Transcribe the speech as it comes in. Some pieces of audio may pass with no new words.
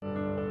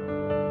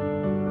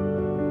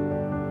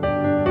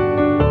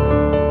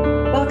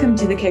Welcome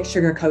to the Kick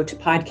Sugar Coach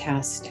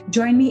podcast.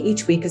 Join me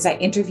each week as I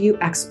interview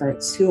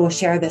experts who will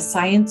share the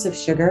science of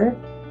sugar,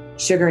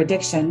 sugar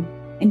addiction,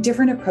 and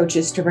different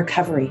approaches to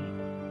recovery.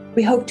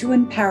 We hope to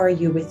empower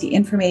you with the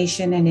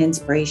information and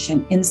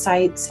inspiration,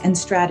 insights, and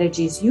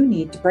strategies you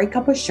need to break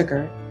up with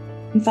sugar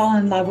and fall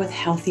in love with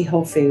healthy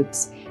whole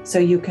foods so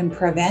you can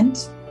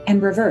prevent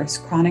and reverse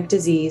chronic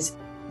disease,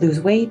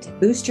 lose weight,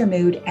 boost your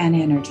mood and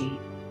energy.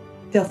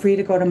 Feel free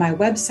to go to my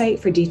website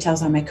for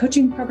details on my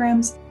coaching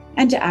programs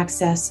and to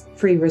access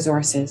free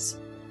resources,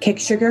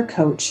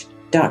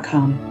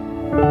 kicksugarcoach.com.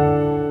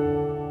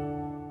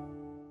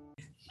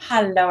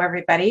 Hello,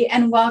 everybody,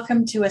 and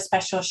welcome to a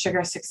special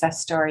Sugar Success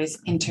Stories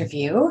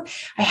interview.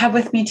 I have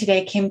with me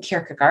today Kim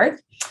Kierkegaard.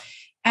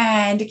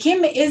 And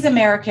Kim is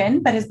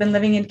American, but has been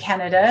living in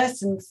Canada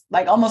since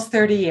almost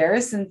 30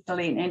 years, since the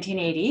late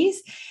 1980s.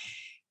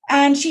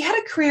 And she had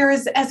a career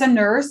as a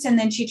nurse, and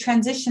then she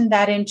transitioned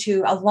that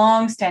into a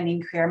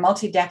long-standing career,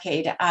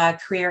 multi-decade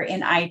career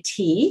in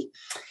IT.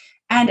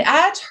 And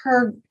at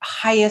her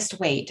highest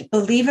weight,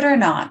 believe it or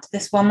not,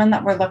 this woman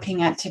that we're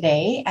looking at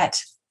today at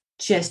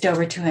just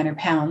over 200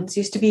 pounds,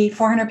 used to be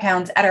 400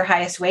 pounds at her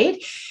highest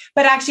weight,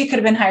 but actually could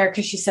have been higher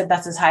because she said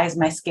that's as high as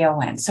my scale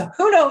went. So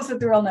who knows what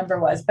the real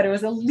number was, but it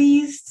was at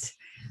least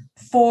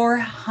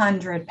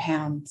 400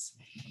 pounds.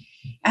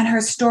 And her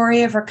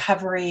story of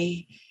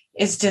recovery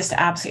is just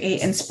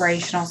absolutely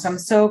inspirational. So I'm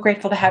so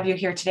grateful to have you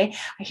here today.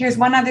 Here's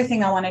one other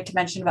thing I wanted to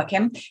mention about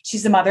Kim.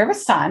 She's the mother of a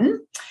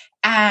son,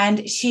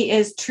 and she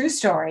is, true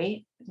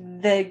story,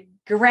 the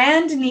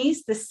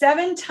grandniece, the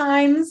 7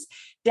 times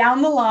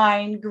down the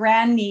line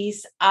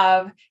grandniece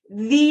of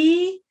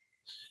the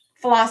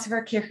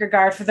philosopher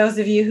Kierkegaard, for those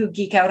of you who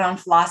geek out on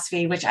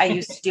philosophy, which I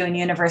used to do in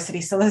university.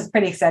 So this is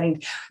pretty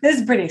exciting. This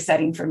is pretty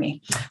exciting for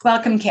me.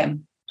 Welcome,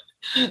 Kim.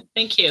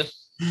 Thank you.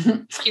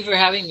 Thank you for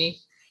having me.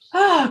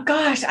 Oh,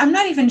 gosh, I'm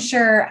not even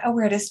sure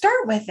where to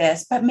start with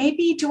this, but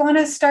maybe do you want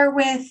to start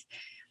with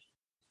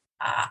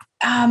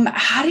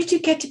how did you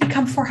get to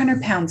become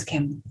 400 pounds,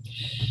 Kim?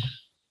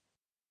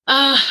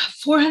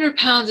 400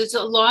 pounds, it's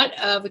a lot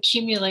of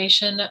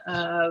accumulation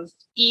of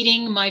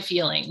eating my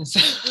feelings,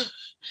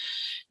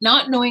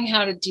 not knowing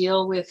how to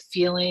deal with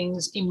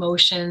feelings,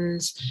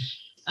 emotions,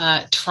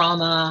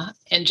 trauma,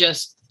 and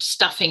just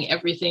stuffing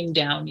everything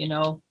down,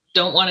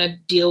 don't want to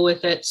deal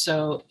with it.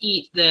 So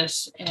eat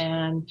this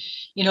and,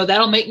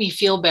 that'll make me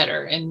feel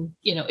better. And,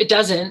 it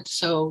doesn't.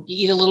 So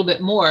you eat a little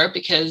bit more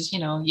because,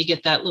 you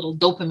get that little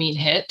dopamine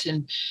hit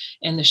and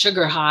the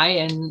sugar high.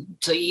 And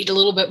so you eat a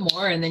little bit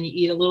more and then you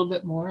eat a little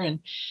bit more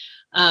and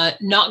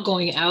not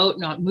going out,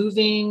 not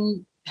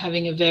moving,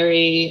 having a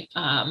very,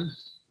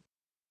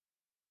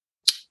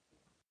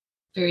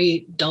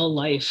 very dull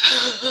life.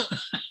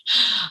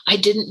 I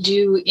didn't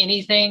do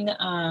anything.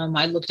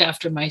 I looked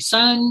after my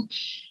son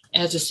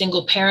as a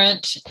single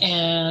parent,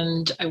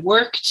 and I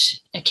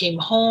worked. I came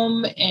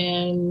home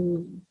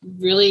and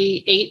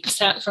really ate,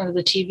 sat in front of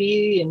the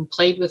TV and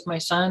played with my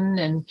son,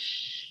 and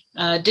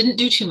didn't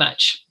do too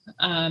much.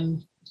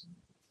 And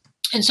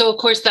so, of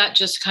course, that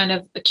just kind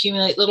of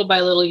accumulate little by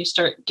little. You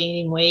start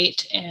gaining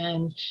weight,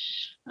 and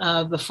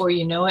before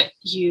you know it,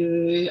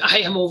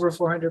 I am over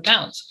 400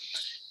 pounds.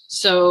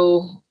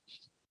 So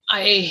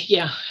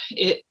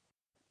it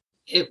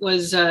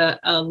was a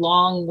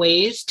long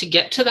ways to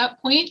get to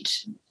that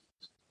point.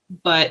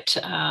 But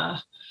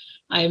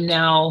I'm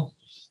now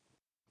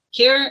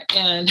here,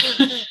 and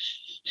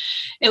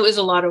it was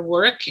a lot of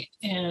work.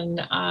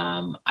 And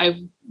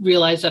I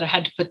realized that I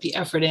had to put the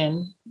effort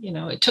in.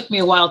 It took me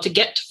a while to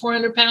get to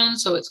 400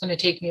 pounds. So it's going to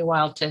take me a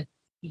while to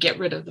get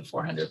rid of the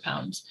 400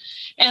 pounds,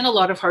 and a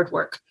lot of hard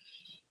work.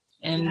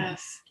 And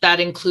yes, that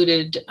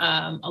included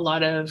a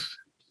lot of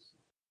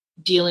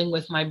dealing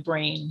with my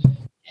brain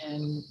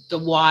and the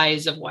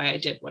whys of why I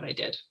did what I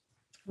did.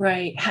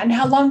 Right. And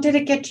how long did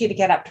it get you to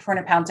get up to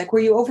 400 pounds? Were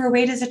you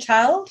overweight as a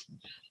child?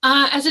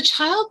 As a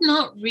child,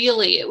 not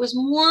really. It was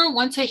more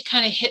once I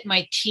kind of hit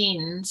my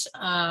teens.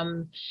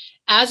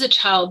 As a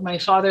child, my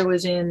father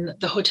was in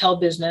the hotel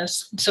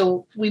business.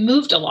 So we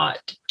moved a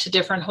lot to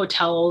different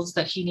hotels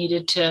that he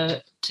needed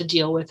to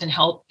deal with and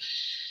help.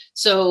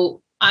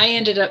 So I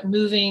ended up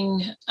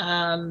moving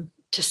to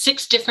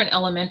 6 different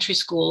elementary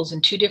schools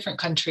in 2 different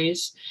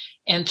countries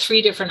and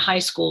 3 different high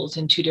schools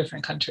in 2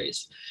 different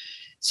countries.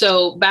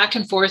 So back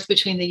and forth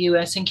between the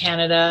US and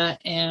Canada,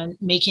 and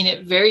making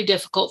it very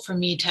difficult for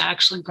me to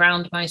actually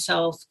ground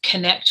myself,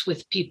 connect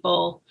with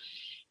people,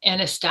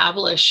 and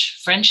establish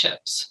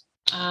friendships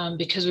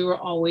because we were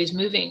always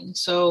moving.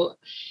 So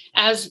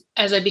as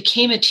I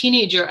became a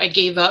teenager, I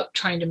gave up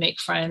trying to make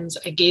friends.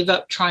 I gave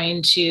up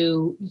trying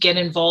to get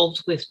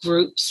involved with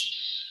groups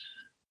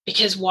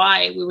because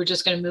why? We were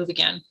just going to move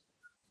again.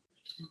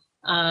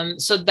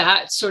 So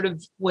that sort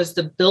of was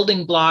the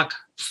building block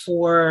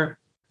for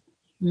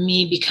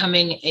me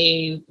becoming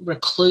a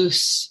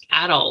recluse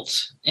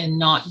adult and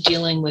not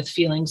dealing with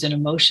feelings and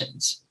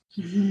emotions.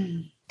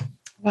 Mm-hmm.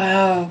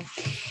 Wow.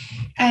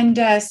 And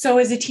so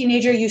as a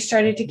teenager, you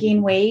started to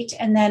gain weight.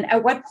 And then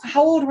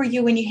how old were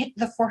you when you hit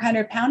the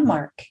 400 pound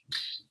mark?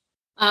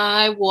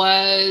 I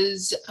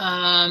was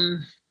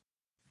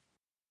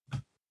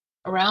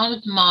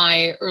around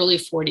my early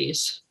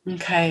 40s.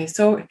 Okay.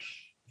 So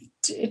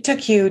it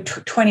took you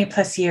 20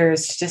 plus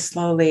years to just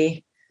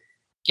slowly.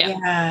 Yeah.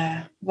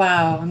 Yeah.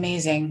 Wow.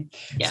 Amazing.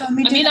 Yeah. So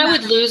let me I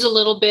would lose a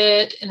little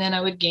bit and then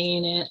I would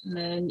gain it. And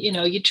then,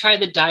 you try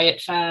the diet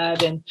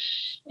fad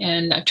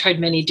and I've tried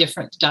many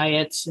different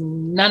diets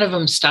and none of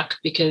them stuck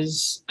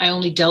because I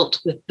only dealt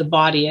with the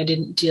body. I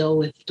didn't deal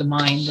with the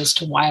mind as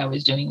to why I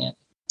was doing it.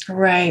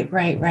 Right.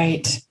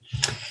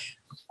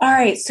 All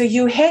right. So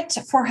you hit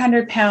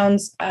 400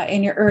 pounds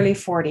in your early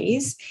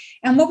 40s.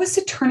 And what was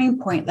the turning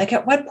point? Like,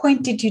 at what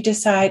point did you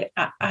decide,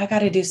 I got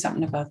to do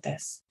something about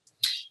this?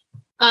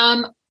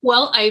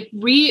 Well, I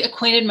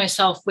reacquainted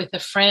myself with a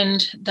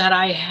friend that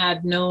I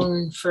had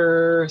known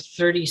for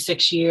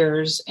 36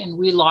 years, and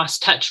we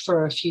lost touch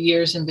for a few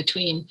years in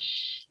between.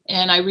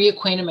 And I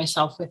reacquainted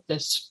myself with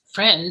this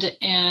friend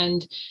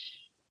and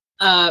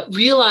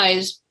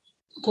realized,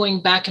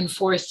 going back and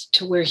forth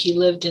to where he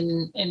lived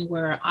and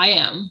where I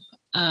am,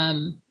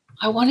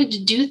 I wanted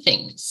to do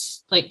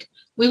things. Like,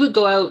 we would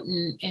go out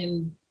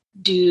and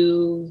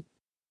do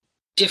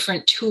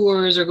different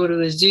tours or go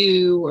to a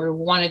zoo or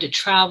wanted to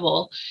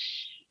travel.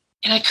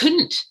 And I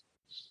couldn't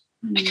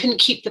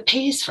keep the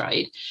pace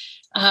right.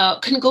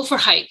 Couldn't go for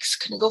hikes,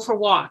 couldn't go for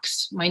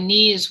walks. My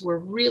knees were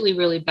really,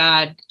 really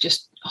bad.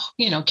 Just,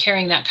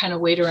 carrying that kind of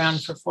weight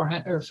around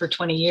for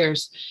 20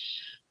 years.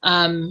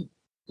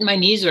 My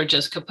knees are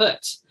just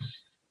kaput.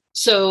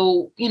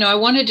 So, I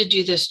wanted to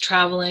do this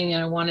traveling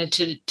and I wanted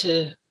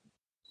to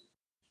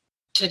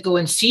go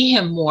and see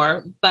him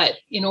more, but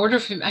in order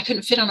for I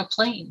couldn't fit on a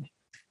plane.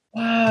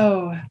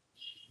 Wow.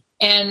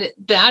 And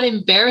that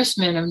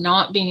embarrassment of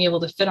not being able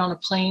to fit on a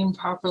plane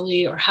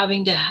properly or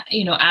having to,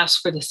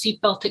 ask for the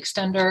seatbelt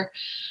extender,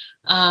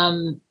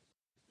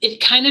 it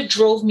kind of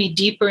drove me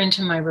deeper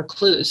into my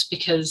recluse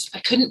because I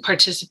couldn't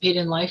participate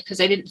in life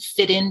because I didn't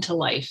fit into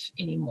life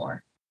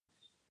anymore.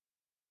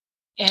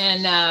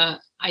 And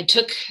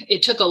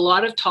it took a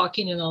lot of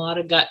talking and a lot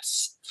of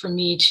guts for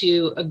me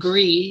to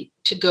agree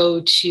to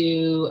go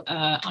to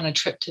on a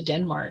trip to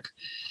Denmark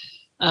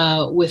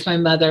with my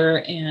mother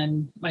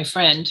and my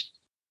friend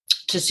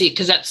to see,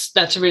 because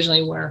that's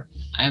originally where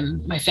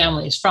my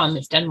family is from.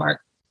 It's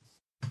Denmark.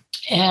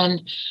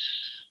 And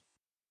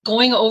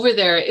going over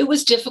there, it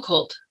was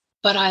difficult,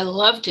 but I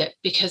loved it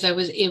because I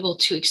was able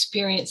to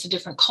experience a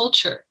different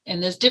culture.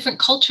 And this different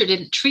culture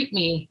didn't treat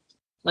me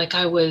like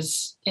I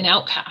was an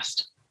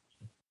outcast.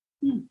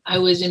 I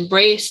was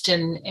embraced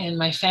and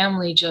my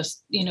family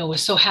just,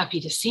 was so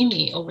happy to see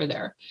me over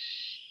there.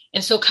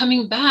 And so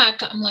coming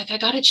back, I'm like, I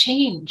got to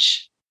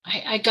change.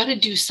 I got to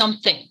do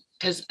something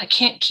because I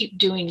can't keep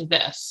doing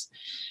this.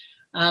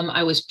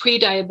 I was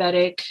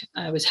pre-diabetic.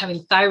 I was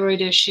having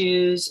thyroid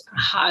issues,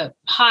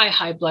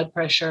 high blood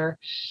pressure.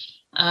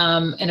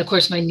 And of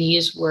course, my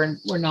knees were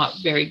not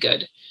very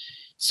good.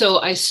 So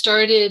I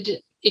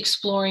started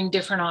exploring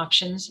different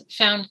options,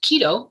 found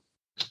keto,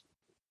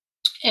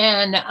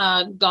 and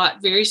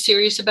got very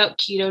serious about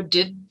keto,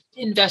 did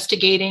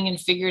investigating and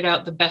figured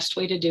out the best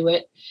way to do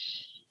it,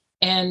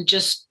 and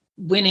just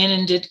went in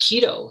and did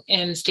keto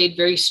and stayed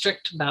very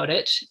strict about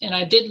it. And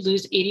I did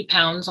lose 80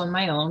 pounds on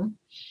my own.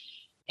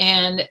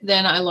 And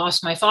then I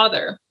lost my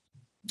father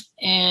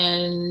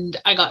and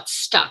I got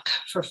stuck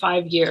for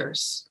 5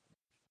 years.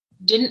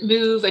 Didn't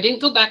move. I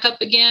didn't go back up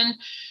again,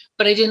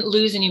 but I didn't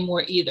lose any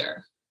more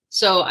either.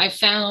 So I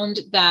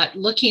found that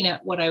looking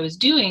at what I was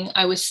doing,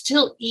 I was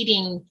still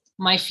eating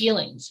my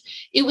feelings.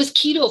 It was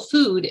keto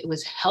food. It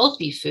was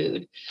healthy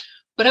food,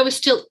 but I was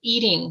still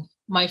eating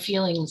my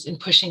feelings and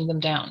pushing them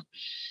down.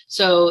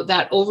 So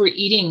that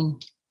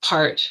overeating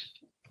part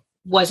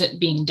wasn't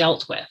being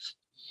dealt with.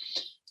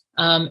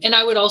 And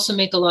I would also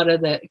make a lot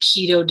of the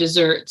keto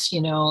desserts,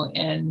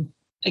 and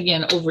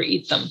again,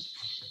 overeat them.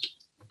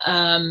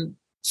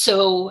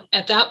 So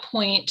at that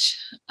point,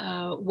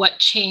 what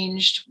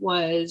changed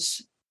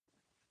was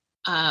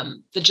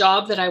the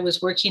job that I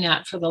was working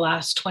at for the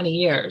last 20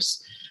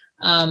 years.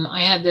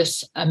 I had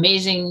this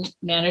amazing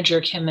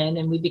manager come in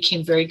and we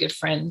became very good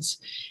friends.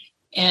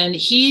 And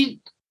he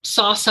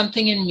saw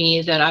something in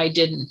me that I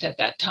didn't at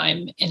that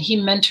time. And he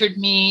mentored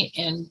me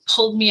and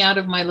pulled me out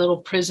of my little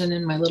prison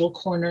in my little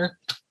corner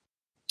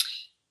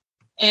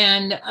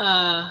and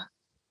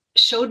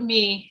showed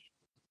me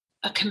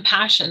a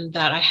compassion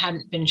that I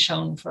hadn't been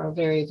shown for a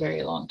very,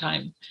 very long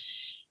time.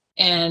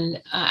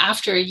 And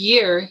after a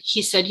year,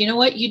 he said, you know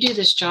what, you do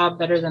this job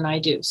better than I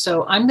do.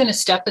 So I'm going to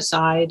step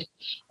aside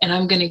and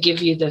I'm going to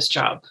give you this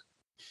job.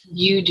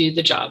 You do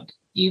the job.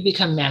 You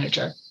become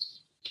manager.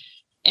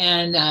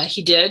 And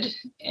he did.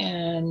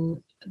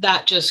 And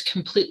that just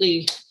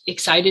completely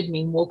excited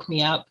me, woke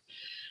me up.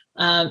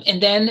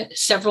 And then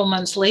several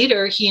months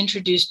later, he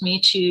introduced me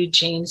to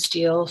Jane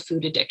Steele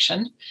Food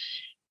Addiction.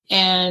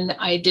 And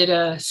I did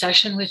a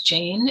session with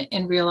Jane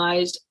and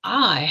realized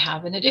I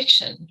have an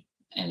addiction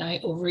and I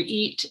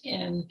overeat.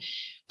 And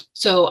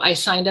so I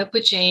signed up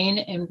with Jane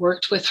and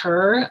worked with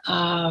her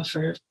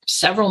for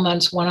several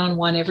months,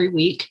 one-on-one every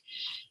week,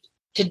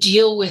 to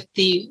deal with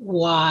the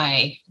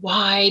why.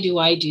 Why do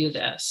I do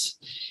this?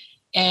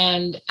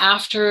 And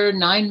after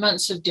 9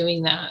 months of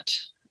doing that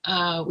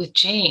with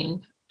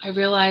Jane, I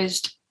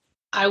realized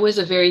I was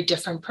a very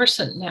different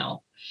person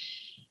now.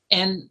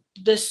 And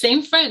the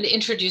same friend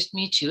introduced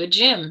me to a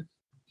gym.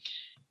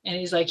 And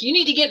he's like, you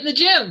need to get in the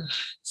gym.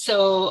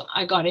 So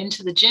I got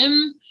into the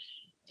gym,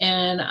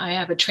 and I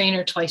have a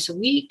trainer twice a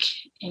week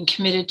and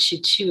committed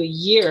to a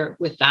year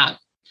with that.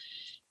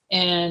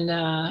 And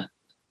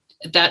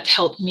that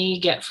helped me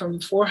get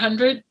from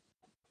 400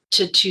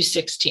 to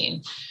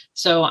 216.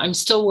 So I'm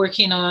still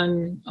working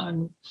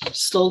on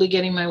slowly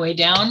getting my way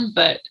down,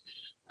 but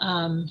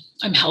I'm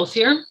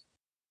healthier.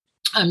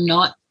 I'm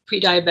not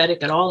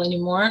pre-diabetic at all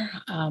anymore.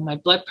 My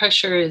blood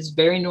pressure is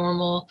very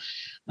normal.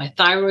 My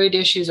thyroid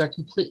issues are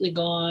completely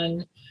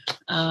gone.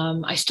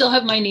 I still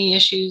have my knee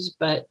issues,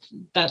 but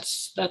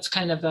that's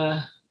kind of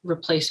a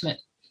replacement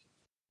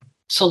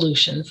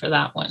solution for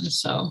that one.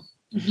 So.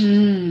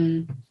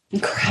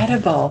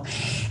 Incredible.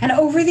 And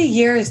over the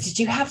years, did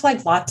you have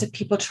like lots of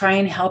people try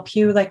and help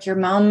you, like your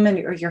mom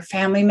or your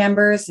family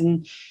members?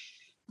 And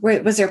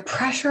was there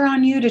pressure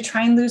on you to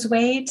try and lose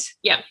weight?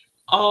 Yeah,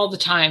 all the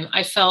time.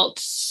 I felt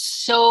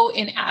so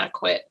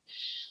inadequate,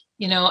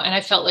 and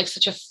I felt like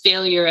such a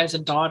failure as a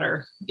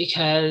daughter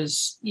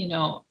because,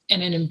 and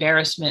an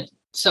embarrassment.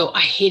 So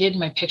I hated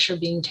my picture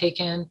being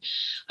taken.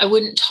 I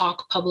wouldn't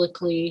talk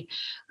publicly.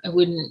 I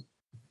wouldn't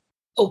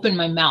open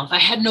my mouth. I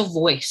had no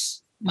voice.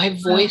 My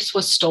voice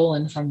was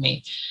stolen from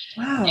me.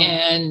 Wow.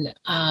 And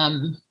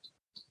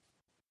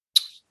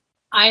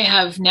I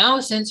have now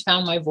since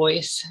found my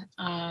voice.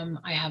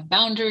 I have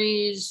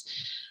boundaries.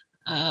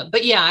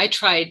 But yeah, I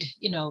tried,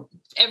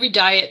 every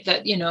diet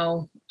that,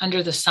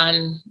 under the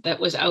sun that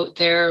was out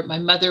there. My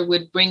mother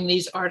would bring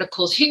these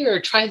articles,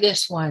 here, try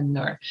this one,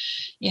 or,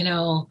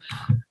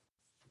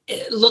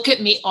 look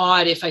at me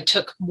odd if I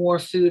took more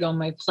food on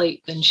my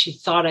plate than she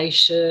thought I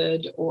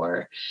should,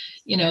 or,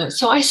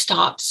 so I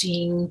stopped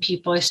seeing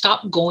people. I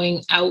stopped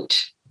going out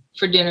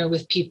for dinner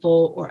with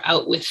people or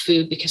out with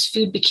food because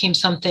food became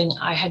something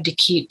I had to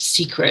keep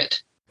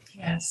secret.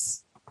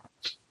 Yes.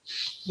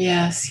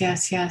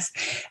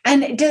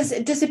 And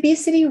does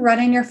obesity run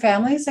in your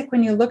families? Like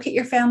when you look at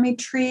your family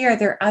tree, are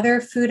there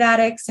other food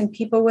addicts and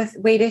people with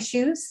weight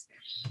issues?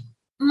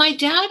 My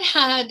dad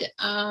had,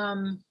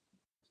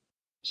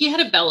 he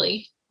had a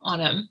belly on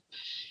him.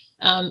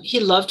 He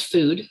loved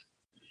food.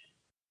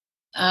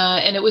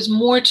 And it was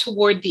more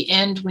toward the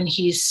end when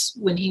he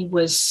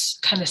was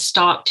kind of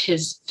stopped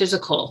his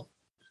physical,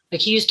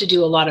 like he used to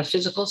do a lot of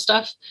physical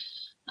stuff.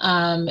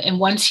 And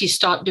once he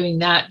stopped doing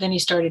that, then he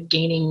started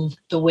gaining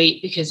the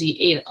weight because he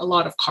ate a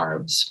lot of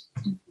carbs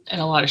and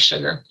a lot of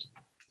sugar.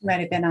 Might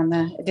have been on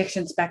the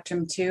addiction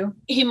spectrum too.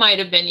 He might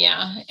have been,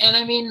 yeah. And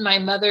I mean, my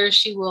mother,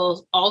 she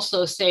will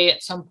also say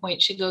at some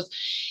point, she goes,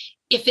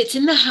 if it's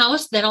in the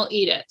house, then I'll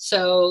eat it.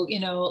 So,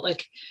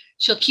 like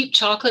she'll keep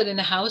chocolate in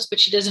the house, but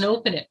she doesn't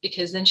open it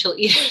because then she'll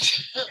eat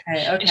it.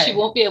 Okay. And she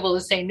won't be able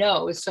to say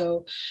no.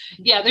 So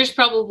yeah, there's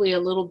probably a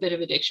little bit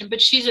of addiction,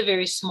 but she's a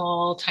very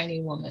small,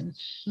 tiny woman.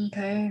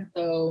 Okay.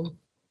 So,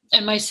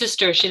 and my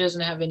sister, she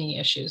doesn't have any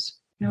issues.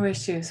 No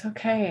issues.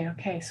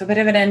 Okay. So a bit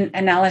of an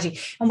analogy.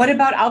 And what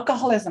about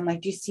alcoholism?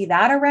 Like, do you see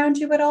that around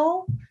you at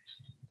all?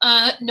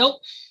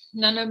 Nope.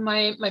 None of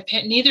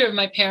neither of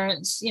my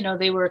parents,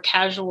 they were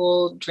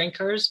casual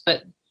drinkers,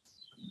 but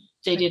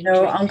they didn't.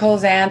 No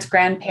uncles, aunts,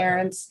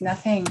 grandparents,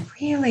 nothing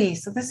really.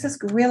 So this is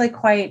really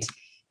quite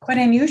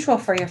unusual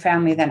for your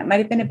family. Then it might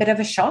have been a bit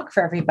of a shock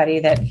for everybody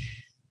that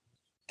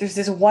there's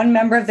this one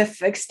member of the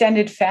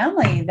extended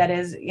family that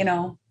is,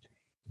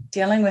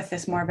 dealing with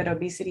this morbid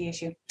obesity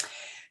issue.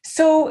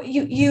 So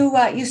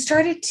you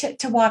started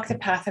to walk the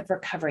path of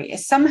recovery.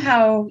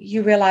 Somehow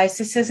you realized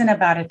this isn't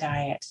about a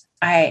diet.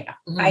 I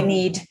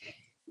need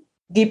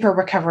deeper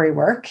recovery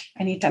work.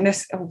 I need to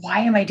understand, why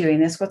am I doing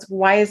this?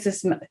 Why is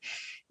this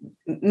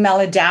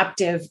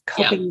maladaptive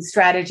coping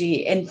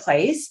strategy in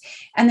place?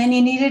 And then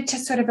you needed to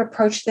sort of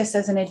approach this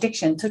as an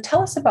addiction. So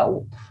tell us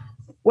about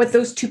what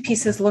those two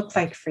pieces look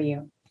like for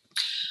you.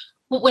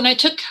 Well, when I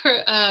took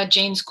her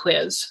Jane's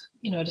quiz,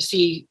 to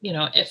see,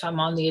 if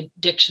I'm on the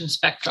addiction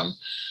spectrum,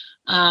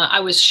 I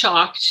was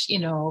shocked,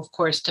 of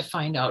course, to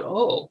find out,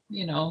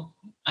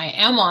 I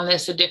am on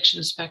this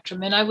addiction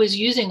spectrum. And I was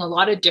using a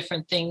lot of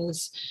different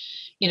things,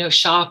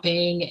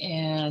 shopping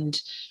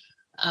and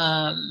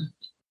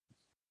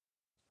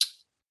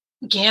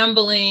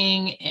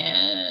gambling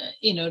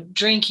and,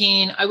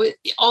 drinking.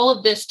 All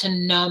of this to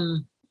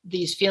numb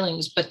these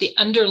feelings. But the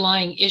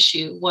underlying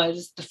issue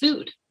was the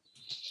food.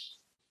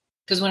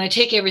 Because when I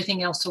take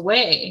everything else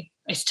away,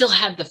 I still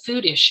had the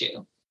food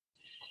issue.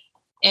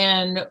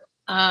 And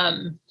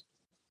I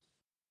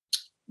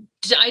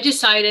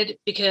decided,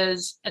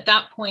 because at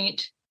that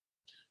point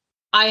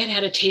I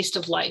had a taste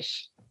of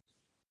life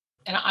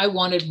and I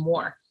wanted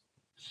more.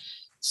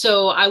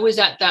 So I was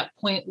at that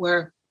point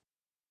where,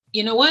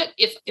 you know what,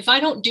 if I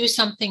don't do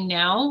something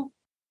now,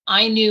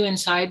 I knew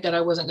inside that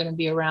I wasn't going to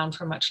be around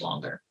for much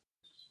longer,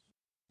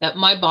 that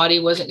my body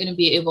wasn't going to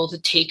be able to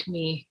take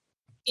me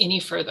any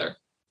further.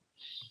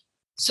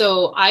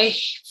 So I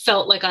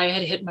felt like I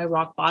had hit my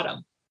rock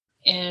bottom.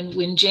 And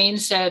when Jane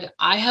said,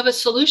 I have a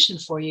solution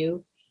for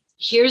you,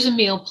 here's a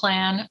meal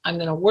plan. I'm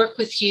going to work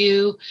with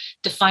you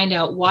to find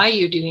out why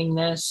you're doing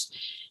this.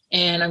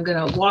 And I'm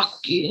going to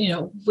walk,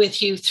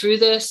 with you through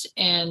this.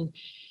 And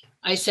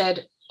I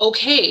said,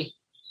 okay,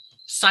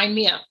 sign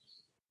me up.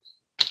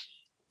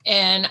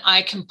 And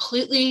I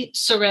completely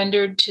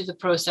surrendered to the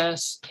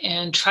process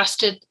and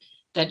trusted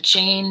that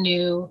Jane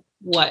knew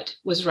what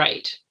was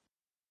right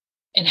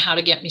and how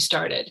to get me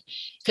started.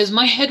 Because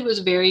my head was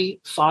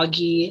very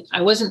foggy.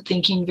 I wasn't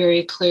thinking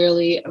very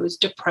clearly. I was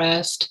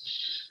depressed.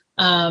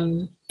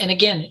 And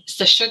again, it's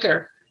the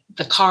sugar,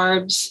 the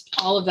carbs,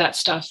 all of that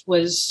stuff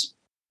was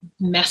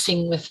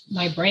messing with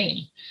my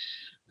brain.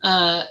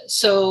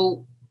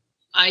 So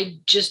I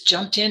just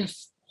jumped in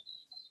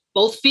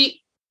both feet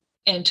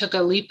and took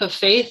a leap of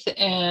faith,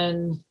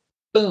 and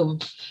boom.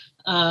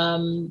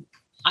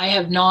 I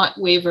have not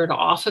wavered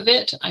off of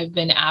it. I've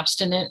been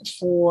abstinent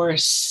for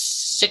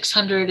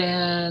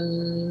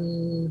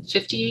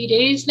 650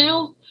 days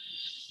now.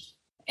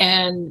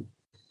 And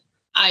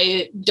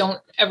I don't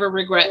ever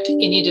regret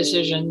any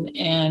decision,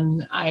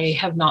 and I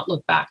have not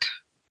looked back.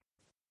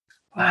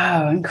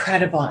 Wow,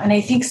 incredible. And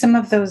I think some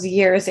of those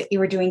years that you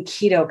were doing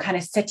keto kind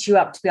of set you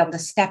up to be able to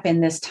step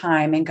in this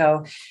time and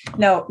go,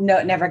 no,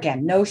 never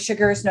again. No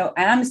sugars, and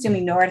I'm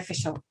assuming no added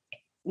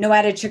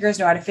sugars,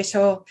 no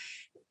artificial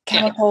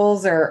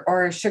chemicals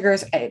or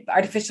sugars,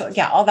 artificial.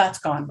 Yeah, all that's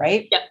gone,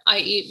 right? Yeah, I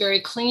eat very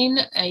clean.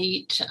 I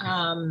eat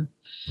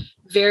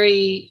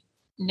very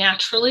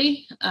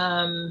naturally.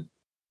 I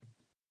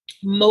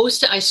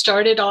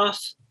started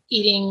off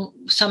eating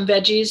some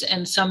veggies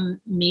and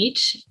some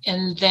meat,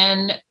 and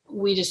then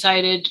we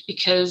decided,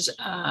 because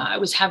I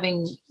was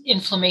having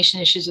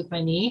inflammation issues with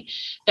my knee,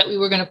 that we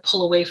were going to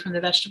pull away from the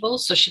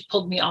vegetables. So she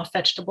pulled me off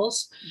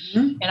vegetables,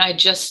 and I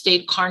just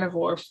stayed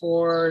carnivore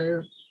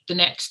for the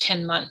next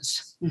 10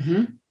 months.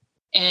 Mm-hmm.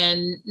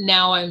 And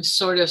now I'm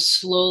sort of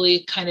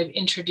slowly kind of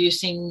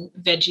introducing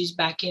veggies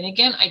back in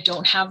again. I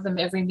don't have them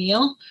every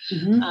meal.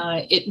 Mm-hmm.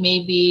 It may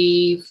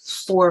be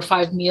 4 or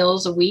 5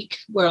 meals a week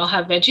where I'll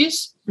have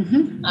veggies.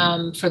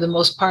 Mm-hmm. For the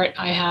most part,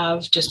 I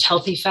have just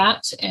healthy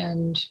fats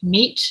and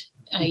meat.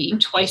 I eat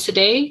twice a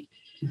day.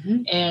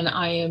 Mm-hmm. And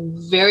I am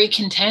very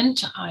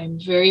content. I'm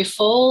very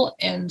full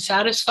and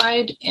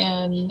satisfied.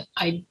 And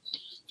I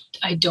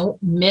don't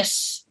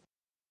miss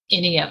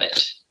any of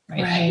it.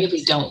 Right? I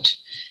really don't.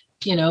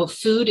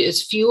 Food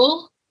is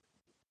fuel.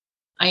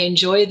 I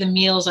enjoy the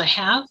meals I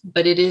have,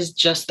 but it is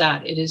just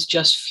that. It is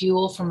just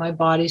fuel for my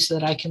body so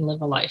that I can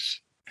live a life.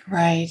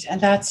 Right.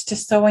 And that's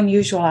just so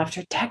unusual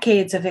after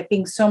decades of it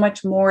being so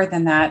much more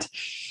than that.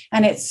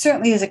 And it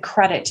certainly is a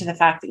credit to the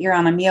fact that you're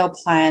on a meal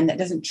plan that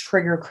doesn't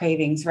trigger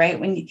cravings, right?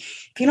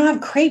 If you don't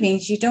have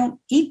cravings, you don't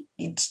eat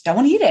it.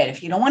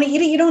 If you don't want to eat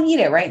it, you don't eat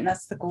it, right? And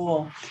that's the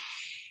goal.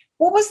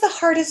 What was the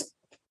hardest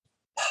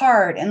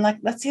part? And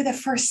let's say the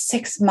first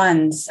 6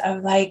 months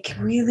of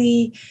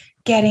really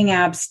getting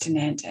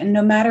abstinent, and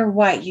no matter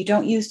what, you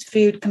don't use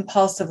food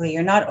compulsively.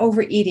 You're not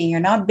overeating. You're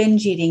not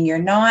binge eating. You're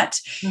not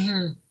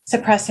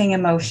suppressing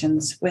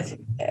emotions with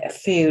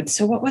food.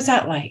 So what was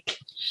that like? It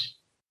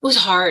was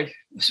hard.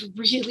 It was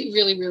really,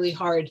 really, really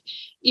hard.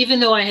 Even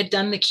though I had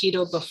done the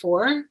keto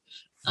before,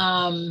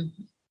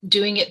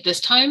 doing it this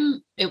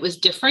time, it was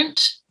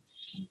different.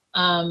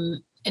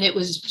 And it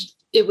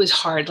was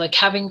hard, like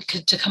having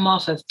to come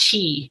off of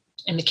tea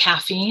and the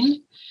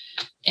caffeine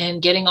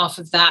and getting off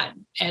of that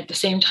at the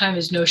same time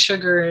as no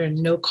sugar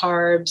and no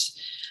carbs.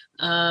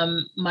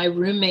 My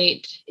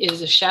roommate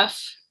is a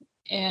chef,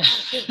 and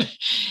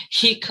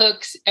he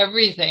cooks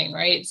everything,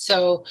 right?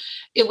 So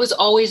it was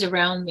always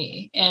around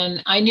me,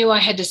 and I knew I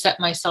had to set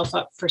myself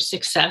up for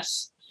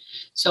success.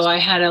 So I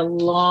had a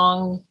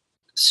long,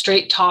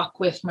 straight talk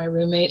with my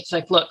roommate. It's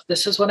like, look,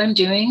 this is what I'm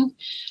doing.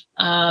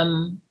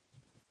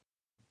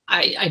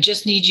 I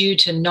just need you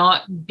to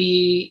not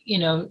be,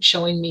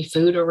 showing me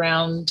food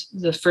around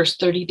the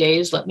first 30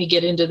 days. Let me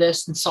get into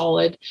this and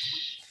solid.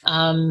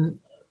 And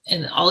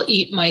I'll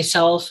eat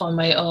myself on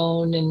my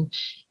own,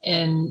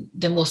 and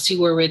then we'll see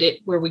where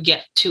we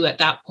get to at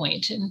that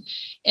point. And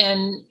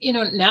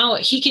now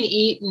he can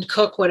eat and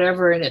cook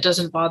whatever, and it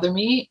doesn't bother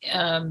me,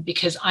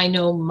 because I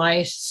know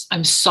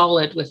I'm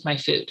solid with my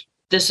food.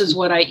 This is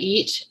what I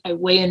eat. I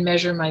weigh and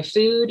measure my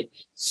food,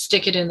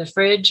 stick it in the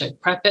fridge, I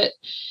prep it.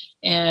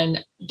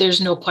 And there's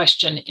no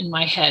question in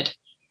my head.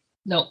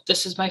 No,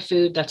 this is my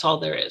food. That's all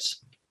there is.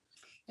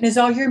 And is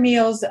all your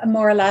meals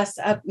more or less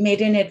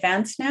made in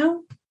advance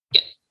now?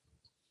 Yeah.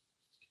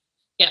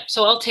 Yeah.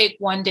 So I'll take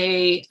one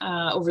day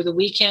over the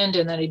weekend,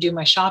 and then I do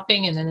my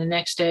shopping. And then the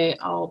next day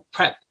I'll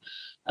prep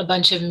a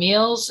bunch of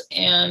meals,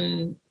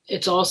 and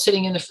it's all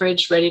sitting in the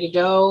fridge ready to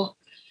go.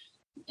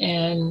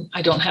 And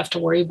I don't have to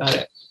worry about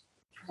it.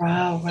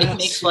 Wow. It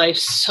makes life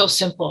so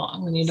simple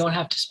when you don't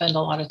have to spend a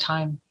lot of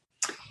time.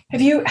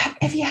 Have you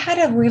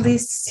had a really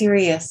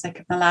serious, like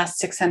in the last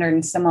 600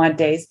 and some odd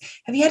days,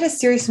 have you had a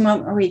serious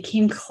moment where you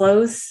came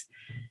close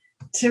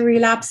to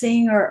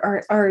relapsing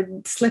or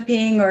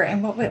slipping,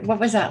 and what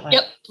was that like?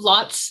 Yep.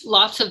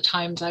 Lots of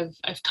times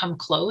I've come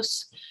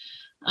close.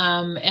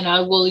 And I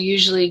will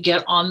usually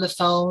get on the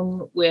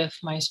phone with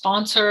my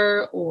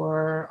sponsor,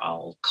 or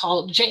I'll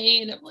call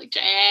Jane. I'm like,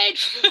 Jane,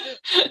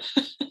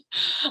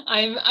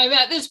 I'm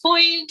at this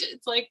point.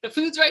 It's like the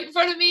food's right in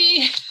front of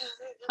me.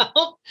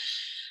 Help.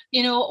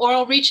 Or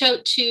I'll reach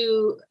out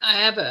to, I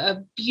have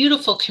a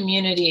beautiful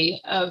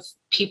community of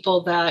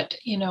people that,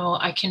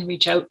 I can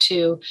reach out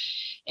to.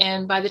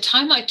 And by the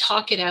time I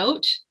talk it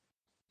out,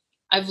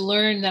 I've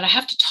learned that I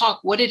have to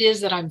talk what it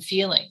is that I'm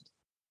feeling.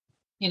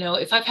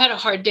 If I've had a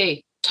hard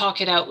day,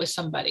 talk it out with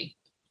somebody.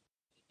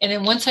 And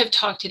then once I've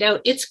talked it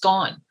out, it's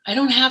gone. I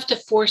don't have to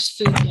force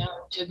food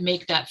down to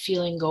make that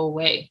feeling go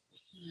away.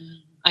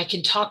 I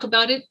can talk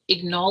about it,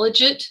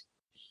 acknowledge it.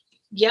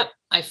 Yep,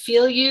 I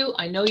feel you.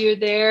 I know you're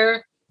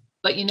there.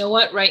 But you know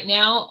what? Right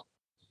now,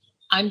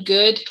 I'm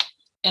good,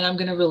 and I'm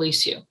going to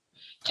release you.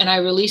 And I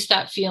release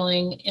that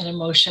feeling and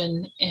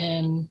emotion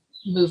and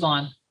move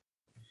on.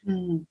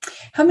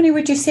 How many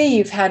would you say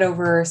you've had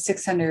over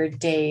 600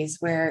 days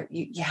where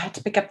you had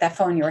to pick up that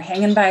phone, you were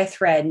hanging by a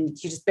thread and you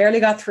just barely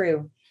got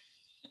through?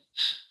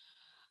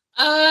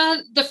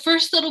 The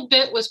first little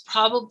bit was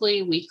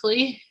probably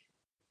weekly,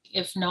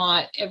 if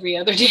not every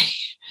other day.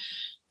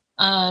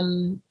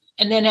 And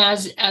then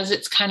as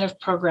it's kind of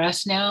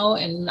progressed now,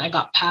 and I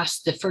got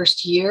past the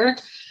first year,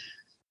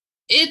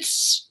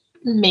 it's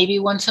maybe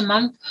once a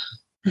month.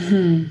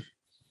 Mm-hmm.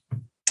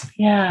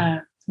 Yeah.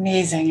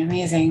 Amazing.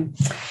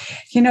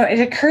 It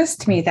occurs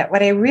to me that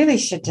what I really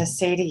should just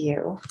say to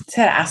you,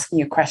 instead of asking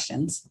you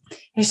questions,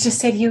 is just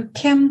say to you,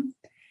 Kim,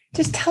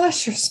 just tell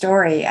us your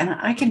story. And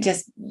I can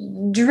just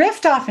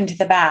drift off into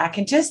the back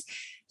and just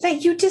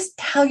let you just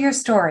tell your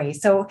story.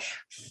 So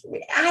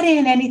add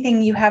in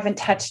anything you haven't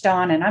touched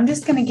on, and I'm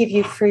just going to give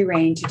you free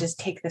rein to just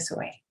take this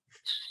away.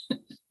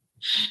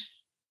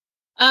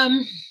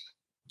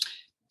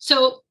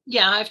 So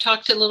yeah, I've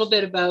talked a little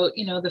bit about,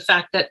 the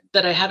fact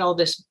that I had all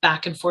this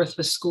back and forth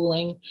with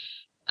schooling,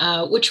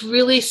 which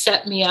really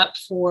set me up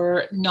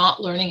for not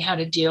learning how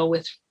to deal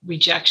with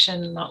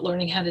rejection, not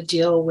learning how to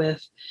deal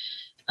with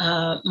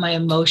my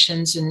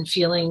emotions, and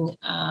feeling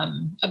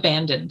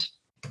abandoned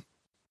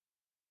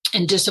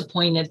and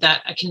disappointed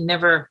that I can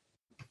never,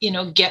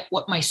 get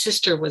what my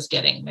sister was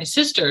getting. My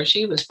sister,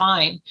 she was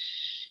fine.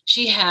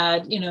 She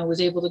had,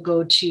 was able to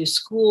go to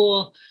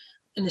school,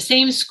 in the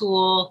same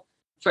school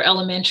for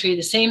elementary,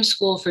 the same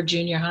school for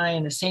junior high,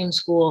 and the same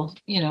school,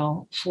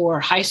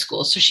 for high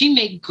school. So she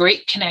made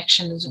great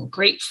connections and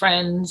great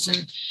friends,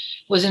 and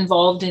was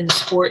involved in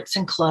sports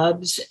and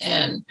clubs.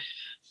 And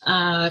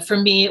for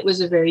me, it was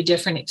a very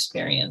different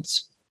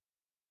experience.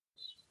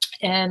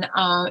 And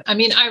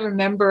I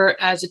remember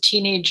as a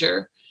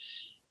teenager,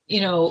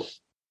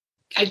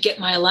 I'd get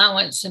my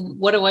allowance, and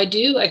what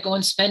do? I go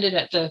and spend it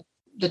at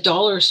the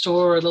dollar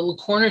store or the little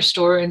corner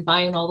store and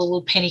buying all the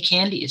little penny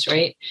candies,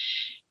 right?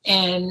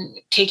 And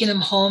taking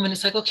them home, and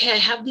it's like, okay, I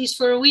have these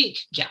for a week.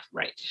 Yeah,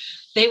 right.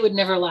 They would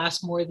never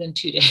last more than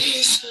 2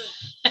 days.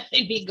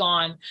 They'd be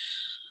gone.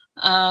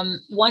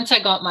 Once I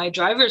got my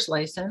driver's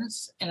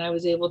license and I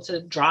was able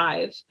to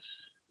drive,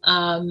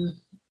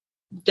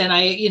 then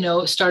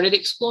I, started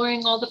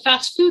exploring all the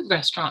fast food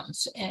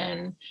restaurants.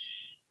 And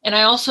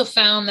I also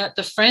found that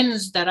the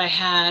friends that I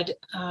had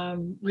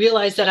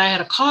realized that I had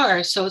a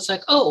car. So it's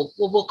like, oh,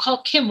 well, we'll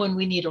call Kim when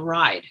we need a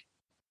ride.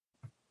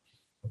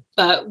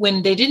 But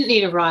when they didn't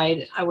need a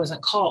ride, I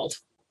wasn't called.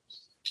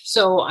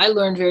 So I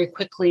learned very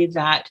quickly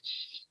that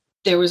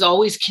there was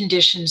always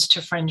conditions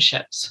to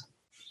friendships.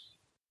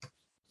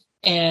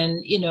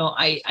 And,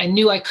 I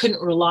knew I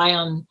couldn't rely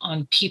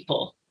on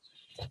people.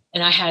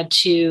 And I had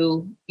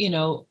to,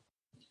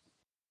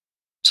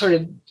 sort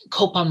of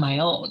cope on my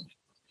own.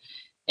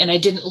 And I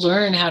didn't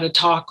learn how to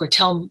talk or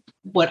tell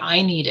what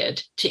I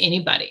needed to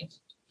anybody.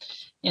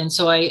 And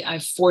so I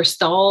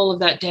forced all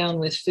of that down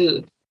with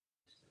food.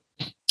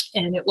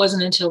 And it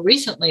wasn't until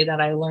recently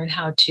that I learned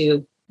how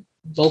to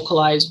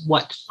vocalize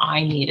what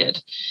I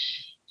needed.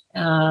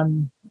 I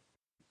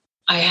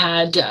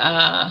had,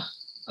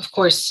 of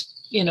course,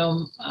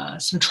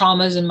 some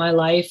traumas in my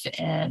life,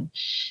 and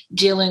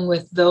dealing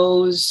with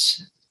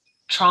those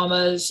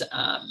traumas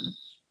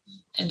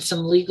and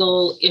some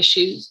legal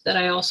issues that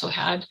I also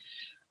had.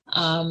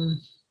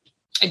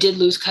 I did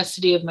lose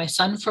custody of my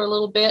son for a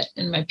little bit,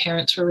 and my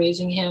parents were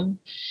raising him,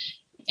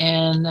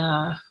 and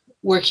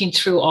working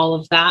through all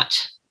of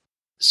that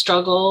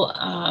struggle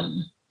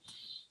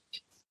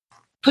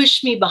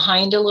pushed me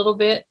behind a little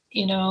bit,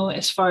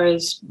 as far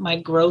as my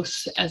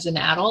growth as an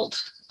adult.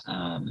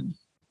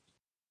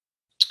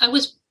 I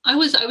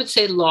would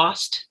say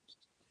lost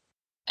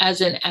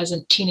as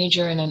a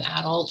teenager and an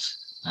adult,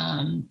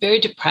 very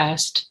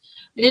depressed.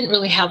 I didn't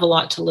really have a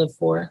lot to live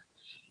for.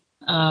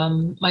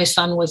 My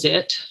son was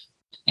it.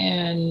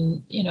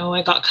 And,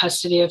 I got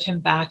custody of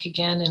him back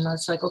again, and I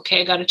was like,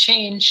 okay, I got to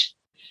change.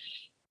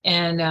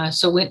 And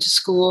so went to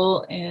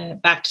school and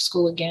back to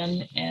school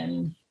again,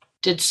 and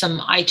did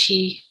some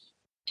IT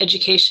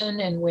education,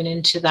 and went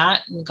into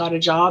that and got a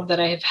job that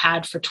I have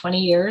had for 20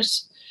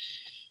 years,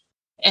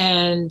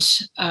 and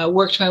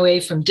worked my way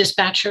from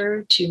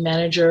dispatcher to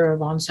manager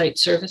of on-site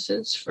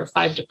services for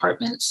 5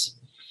 departments.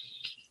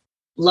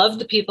 loved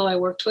the people I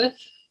worked with.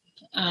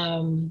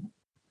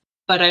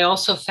 But I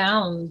also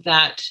found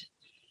that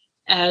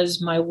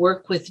as my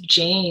work with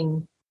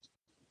Jane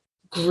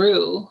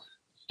grew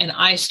and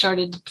I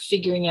started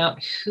figuring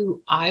out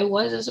who I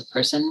was as a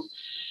person,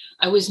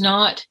 I was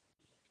not,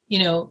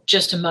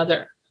 just a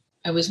mother.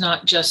 I was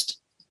not just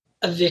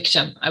a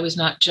victim. I was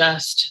not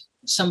just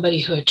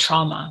somebody who had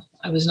trauma.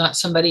 I was not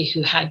somebody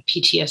who had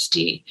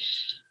PTSD.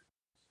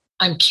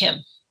 I'm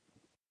Kim.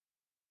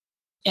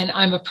 And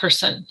I'm a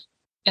person.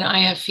 And I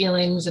have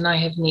feelings and I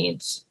have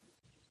needs.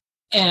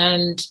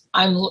 And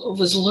I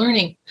was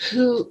learning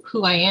who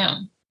I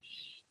am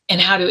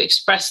and how to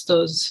express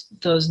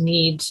those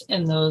needs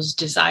and those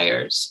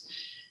desires.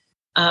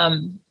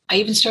 I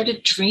even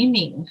started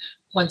dreaming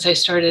once I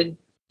started,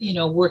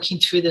 working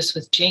through this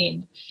with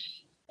Jane.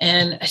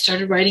 And I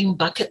started writing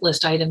bucket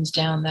list items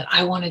down that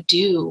I want to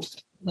do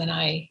when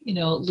I,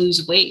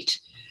 lose weight.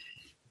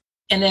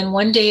 And then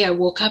one day I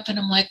woke up and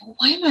I'm like,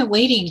 why am I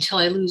waiting until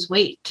I lose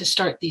weight to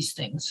start these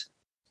things?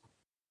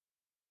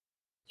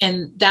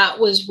 And that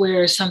was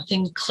where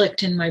something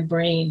clicked in my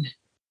brain.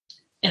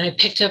 And I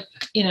picked up,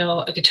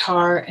 a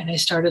guitar and I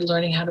started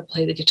learning how to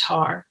play the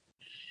guitar.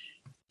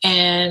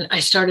 And I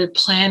started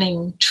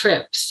planning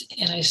trips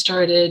and I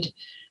started,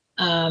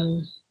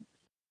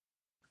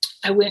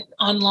 I went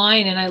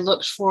online and I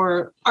looked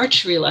for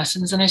archery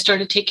lessons and I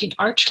started taking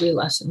archery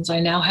lessons. I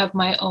now have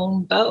my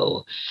own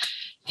bow.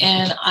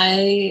 And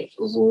I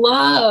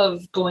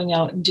love going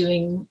out and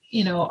doing,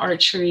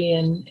 archery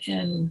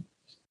and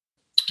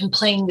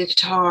playing the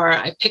guitar.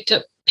 I picked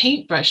up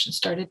paintbrush and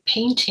started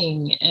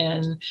painting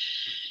and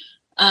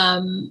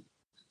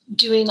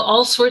doing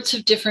all sorts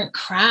of different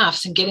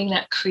crafts and getting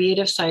that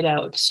creative side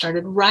out.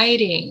 Started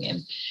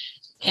writing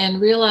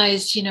and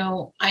realized,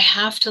 I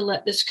have to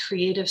let this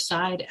creative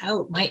side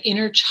out. My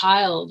inner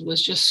child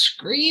was just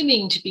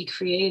screaming to be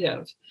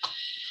creative.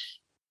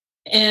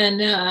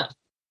 And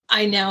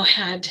I now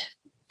had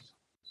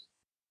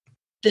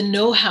the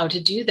know-how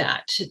to do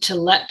that, to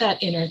let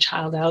that inner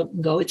child out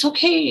and go, it's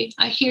okay.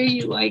 I hear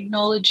you. I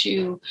acknowledge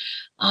you.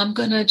 I'm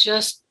going to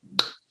just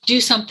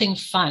do something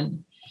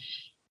fun.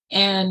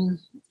 And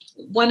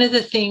one of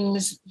the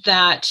things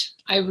that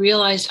I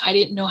realized I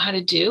didn't know how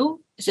to do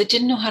is I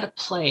didn't know how to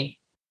play.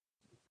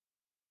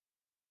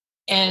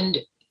 And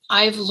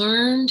I've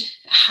learned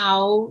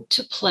how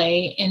to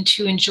play and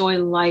to enjoy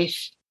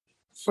life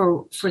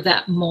for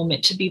that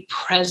moment, to be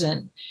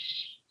present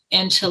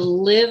and to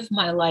live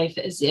my life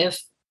as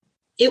if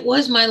it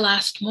was my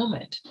last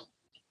moment,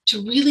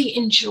 to really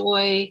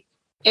enjoy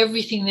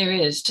everything there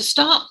is, to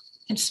stop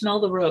and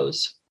smell the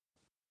rose,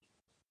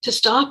 to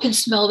stop and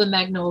smell the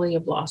magnolia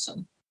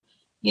blossom,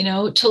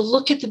 to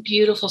look at the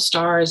beautiful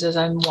stars as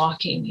I'm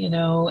walking,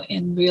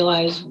 and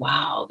realize,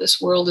 wow,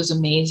 this world is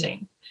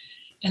amazing.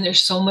 And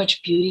there's so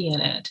much beauty in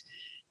it.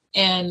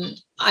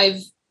 And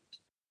I've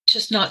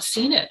just not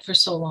seen it for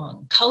so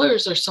long.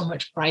 Colors are so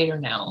much brighter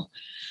now.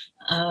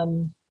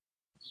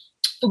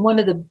 One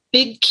of the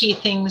big key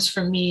things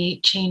for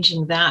me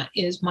changing that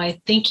is my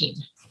thinking.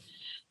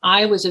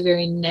 I was a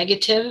very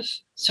negative,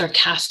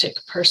 sarcastic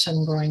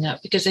person growing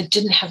up because I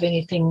didn't have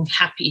anything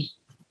happy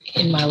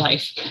in my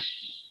life.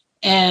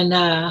 And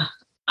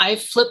I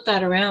flipped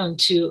that around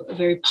to a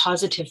very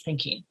positive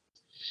thinking.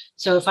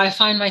 So if I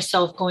find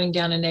myself going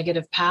down a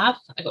negative path,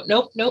 I go,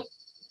 nope,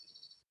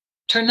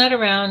 turn that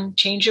around,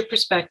 change your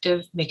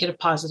perspective, make it a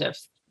positive.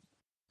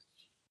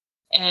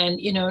 And,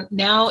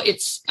 now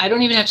I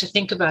don't even have to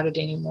think about it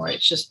anymore.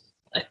 It's just,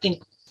 I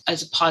think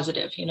as a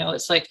positive,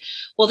 it's like,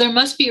 well, there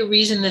must be a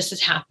reason this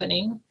is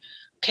happening.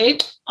 Okay.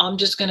 I'm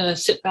just going to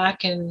sit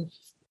back and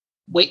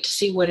wait to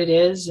see what it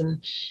is.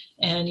 And,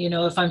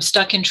 if I'm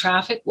stuck in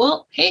traffic,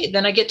 well, hey,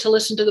 then I get to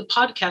listen to the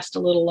podcast a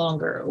little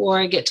longer, or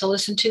I get to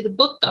listen to the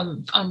book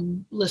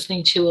I'm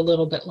listening to a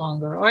little bit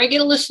longer, or I get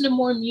to listen to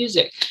more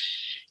music.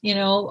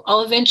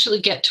 I'll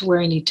eventually get to where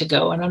I need to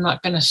go, and I'm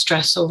not going to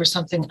stress over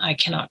something I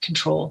cannot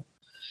control.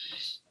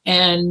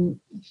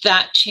 And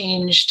that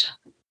changed,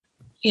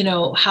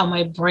 how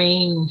my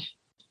brain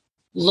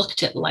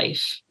looked at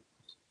life,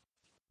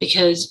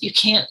 because you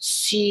can't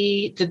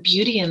see the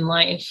beauty in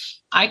life.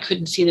 I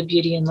couldn't see the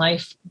beauty in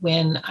life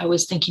when I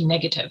was thinking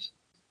negative.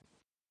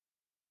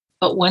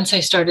 But once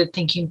I started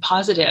thinking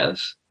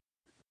positive,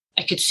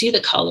 I could see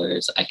the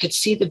colors. I could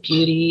see the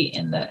beauty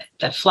in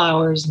the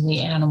flowers and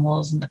the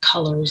animals and the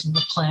colors and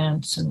the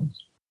plants and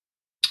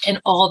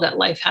all that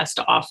life has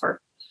to offer.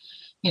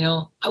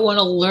 I want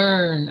to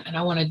learn and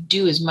I want to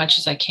do as much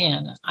as I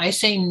can. I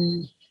say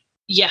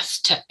yes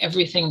to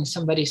everything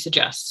somebody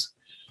suggests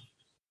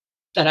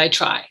that I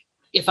try.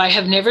 If I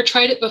have never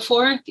tried it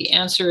before, the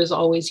answer is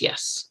always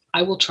yes,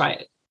 I will try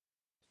it.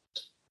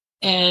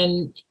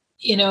 And,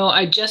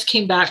 I just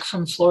came back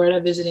from Florida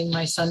visiting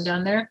my son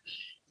down there,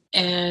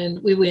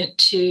 and we went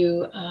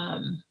to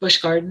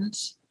Busch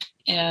Gardens,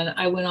 and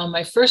I went on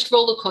my first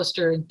roller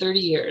coaster in 30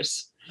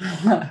 years.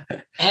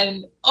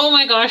 And oh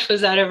my gosh,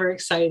 was that ever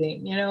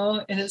exciting,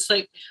 and it's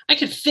like I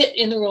could fit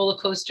in the roller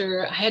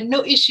coaster. I had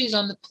no issues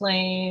on the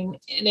plane,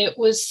 and it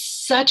was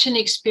such an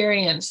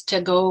experience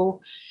to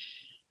go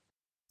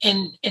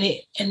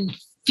and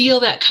feel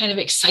that kind of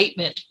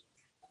excitement,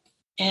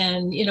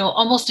 and,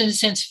 almost in a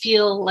sense,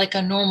 feel like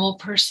a normal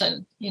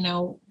person,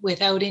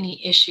 without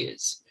any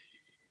issues.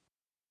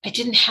 I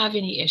didn't have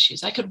any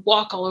issues. I could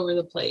walk all over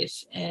the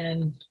place,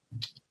 and,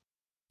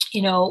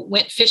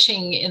 went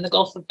fishing in the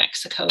Gulf of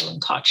Mexico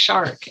and caught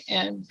shark.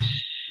 And,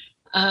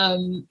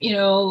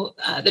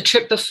 the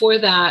trip before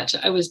that,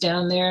 I was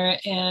down there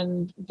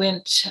and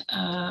went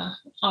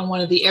on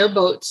one of the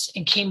airboats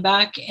and came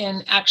back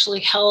and actually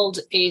held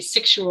a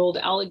 6-year-old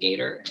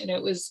alligator. And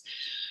it was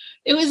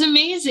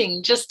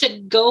amazing just to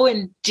go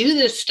and do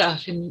this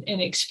stuff and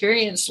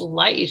experience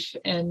life.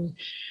 And,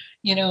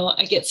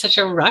 I get such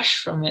a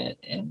rush from it.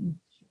 And,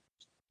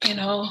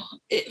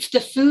 if the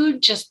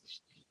food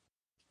just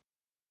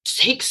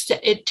takes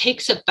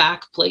a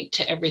back plate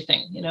to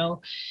everything.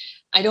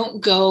 I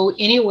don't go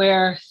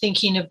anywhere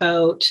thinking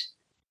about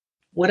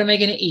what am I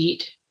going to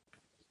eat?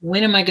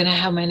 When am I going to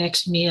have my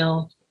next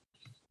meal?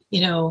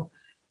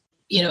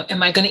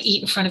 Am I going to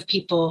eat in front of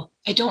people?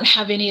 I don't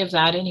have any of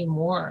that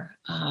anymore.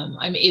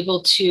 I'm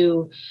able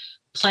to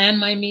plan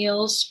my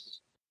meals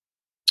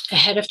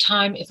ahead of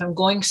time. If I'm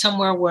going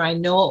somewhere where I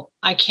know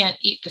I can't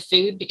eat the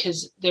food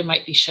because there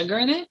might be sugar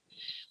in it,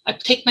 I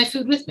take my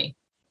food with me.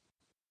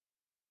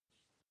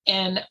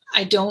 And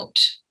I don't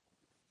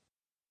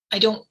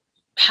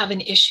have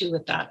an issue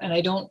with that, and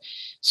I don't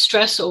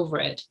stress over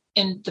it.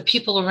 And the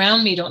people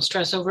around me don't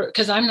stress over it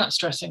because I'm not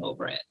stressing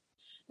over it.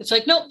 It's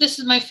like, nope, this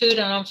is my food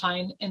and I'm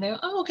fine. And they're,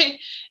 oh, okay.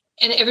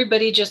 And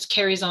everybody just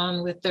carries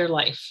on with their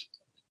life.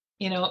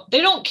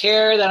 They don't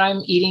care that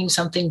I'm eating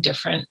something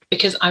different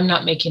because I'm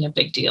not making a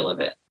big deal of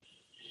it.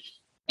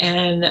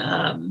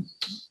 And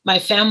my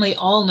family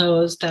all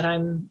knows that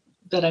I'm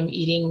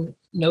eating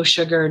no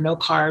sugar, no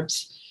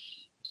carbs.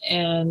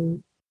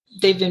 And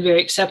they've been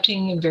very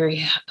accepting and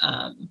very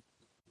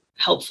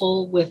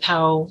helpful with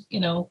how,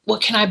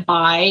 what can I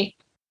buy,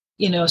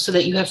 so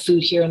that you have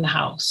food here in the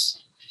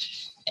house.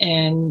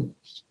 And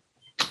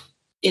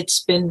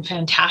it's been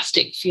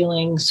fantastic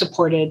feeling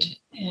supported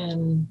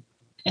and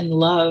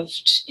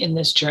loved in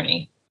this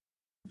journey.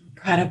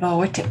 Incredible.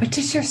 What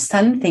does your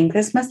son think?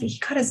 He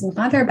got his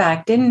mother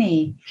back, didn't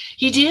he?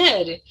 He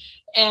did.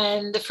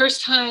 And the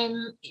first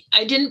time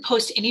I didn't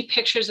post any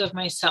pictures of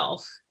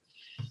myself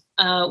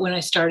when I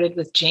started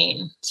with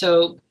Jane.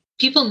 So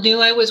people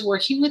knew I was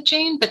working with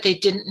Jane, but they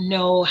didn't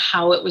know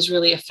how it was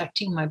really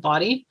affecting my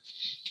body.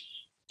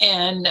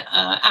 And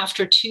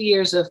after 2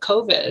 years of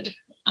COVID,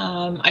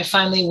 I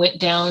finally went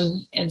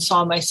down and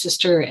saw my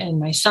sister and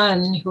my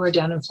son, who are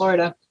down in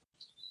Florida.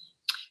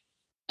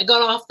 I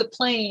got off the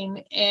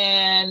plane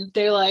and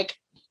they're like,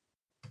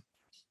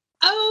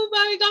 oh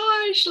my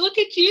gosh, look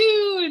at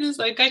you. And it's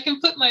like, I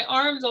can put my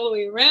arms all the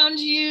way around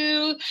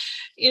you.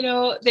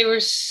 They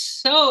were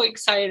so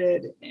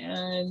excited.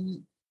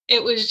 And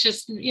it was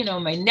just,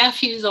 my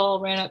nephews all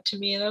ran up to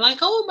me and they're like,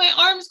 oh, my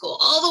arms go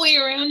all the way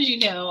around you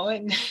now.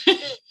 And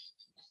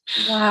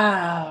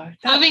wow.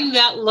 Having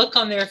that look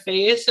on their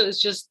face, it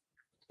was just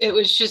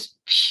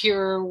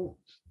pure.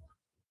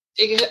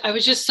 I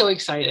was just so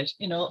excited,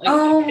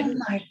 oh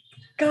my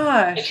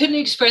gosh. I couldn't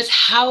express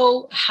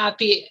how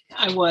happy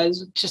I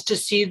was just to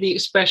see the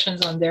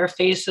expressions on their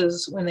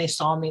faces when they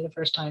saw me the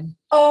first time.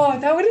 Oh,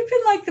 that would have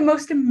been like the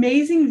most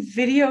amazing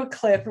video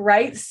clip,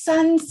 right?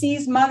 Son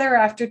sees mother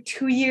after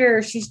 2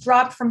 years. She's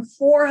dropped from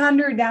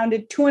 400 down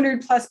to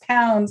 200 plus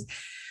pounds.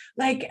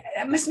 Like,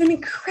 it must have been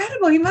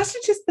incredible. He must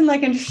have just been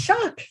like in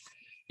shock.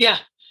 Yeah,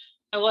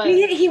 I was.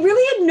 He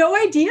really had no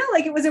idea.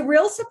 Like, it was a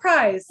real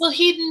surprise. Well,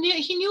 he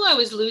knew I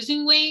was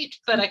losing weight,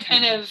 but I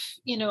kind of,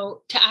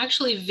 to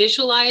actually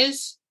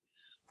visualize,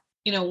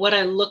 what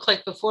I looked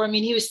like before. I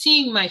mean, he was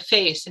seeing my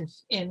face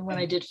and when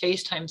I did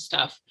FaceTime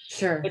stuff.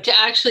 Sure. But to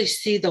actually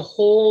see the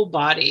whole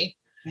body.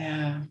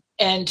 Yeah.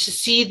 And to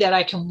see that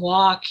I can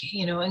walk,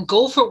 and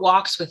go for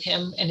walks with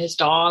him and his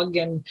dog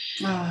and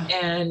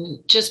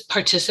just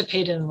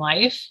participate in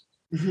life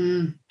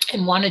and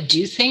want to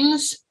do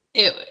things.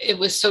 It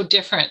was so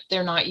different.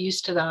 They're not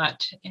used to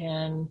that.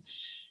 And,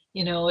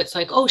 it's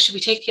like, oh, should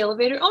we take the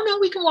elevator? Oh, no,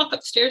 we can walk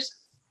upstairs.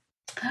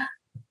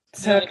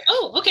 So, like,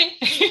 oh, okay.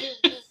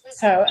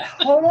 So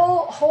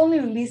whole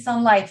new lease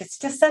on life. It's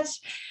just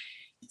such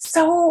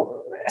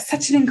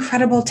an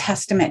incredible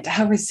testament to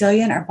how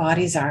resilient our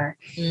bodies are.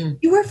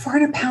 You were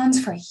 400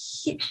 pounds for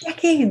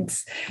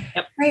decades,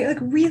 yep. Right? Like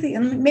really,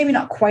 maybe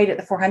not quite at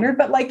the 400,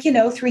 but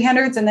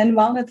 300s and then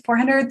at the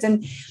 400s.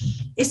 And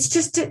it's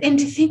just, and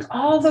to think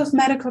all those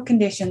medical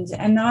conditions,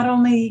 and not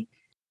only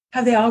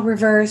have they all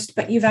reversed,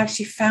 but you've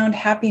actually found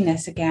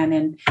happiness again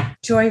and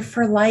joy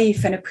for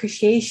life and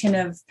appreciation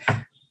of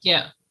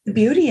the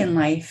beauty in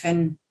life.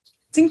 And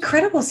it's an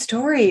incredible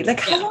story. Like,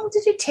 how long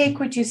did it take,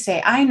 would you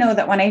say? I know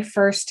that when I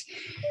first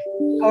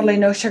totally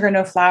no sugar,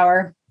 no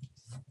flour,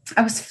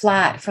 I was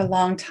flat for a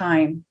long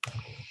time.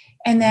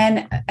 And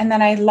then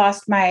I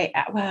lost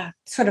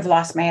sort of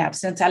lost my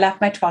abstinence. I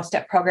left my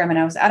 12-step program and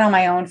I was out on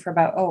my own for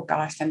about,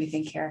 let me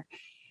think here.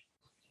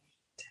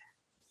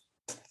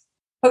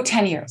 about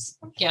 10 years.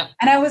 Yeah.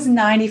 And I was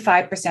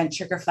 95%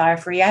 sugar flour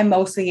free. I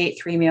mostly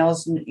ate 3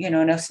 meals,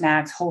 no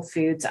snacks, whole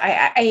foods.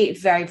 I ate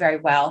very, very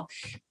well,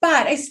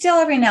 but I still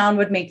every now and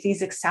would make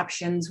these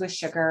exceptions with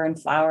sugar and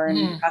flour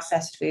and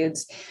processed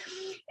foods.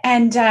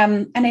 And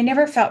I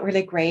never felt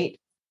really great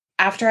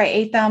after I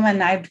ate them,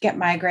 and I'd get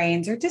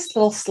migraines or just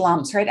little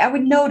slumps, right? I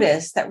would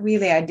notice that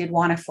really I did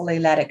want to fully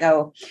let it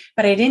go,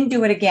 but I didn't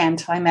do it again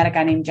until I met a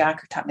guy named Jack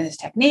who taught me this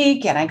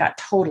technique, and I got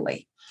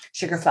totally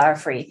sugar flour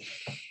free.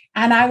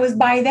 And I was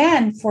by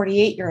then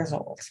 48 years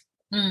old.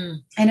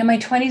 And in my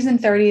 20s and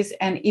 30s,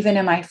 and even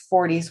in my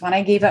 40s, when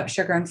I gave up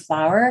sugar and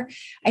flour,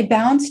 I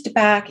bounced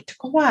back. It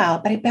took a while,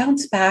 but I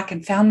bounced back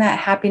and found that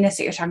happiness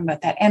that you're talking about,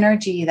 that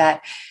energy,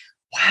 that,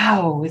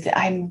 wow,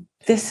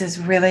 this is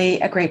really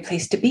a great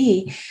place to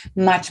be,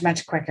 much,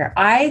 much quicker.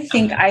 I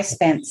think I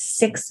spent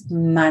 6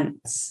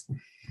 months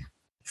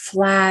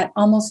flat,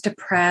 almost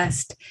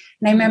depressed.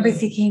 And I remember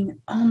thinking,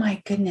 oh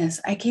my goodness,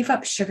 I gave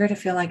up sugar to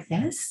feel like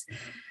this.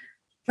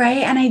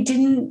 Right. And I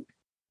didn't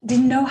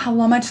know how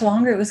much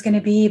longer it was going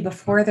to be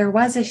before there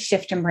was a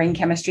shift in brain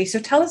chemistry. So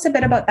tell us a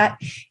bit about that,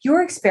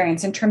 your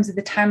experience in terms of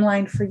the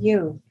timeline for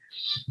you.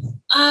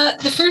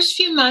 The first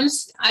few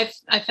months,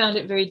 I found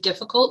it very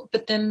difficult,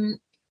 but then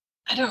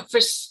I don't know, for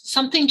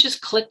something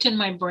just clicked in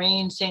my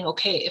brain saying,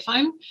 okay, if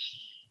I'm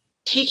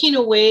taking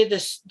away the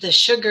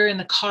sugar and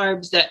the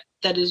carbs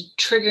that is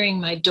triggering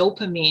my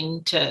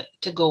dopamine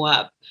to go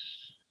up,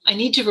 I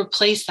need to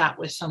replace that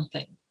with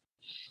something.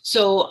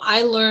 So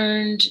I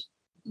learned,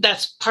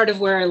 that's part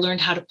of where I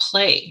learned how to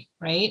play,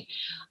 right?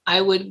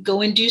 I would go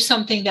and do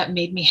something that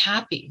made me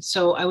happy.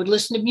 So I would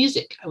listen to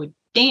music, I would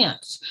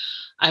dance,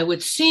 I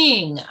would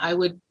sing, I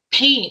would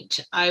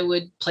paint, I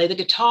would play the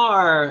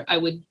guitar, I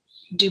would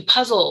do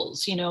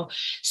puzzles,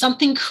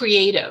 something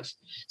creative.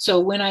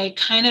 So when I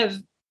kind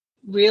of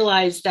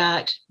realized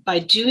that by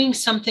doing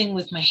something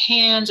with my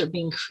hands or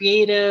being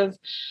creative,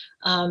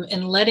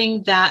 and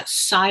letting that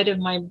side of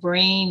my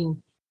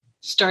brain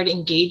start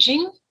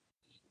engaging,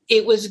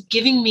 it was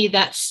giving me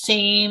that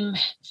same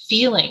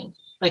feeling.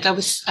 Like I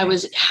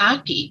was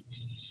happy,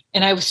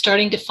 and I was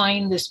starting to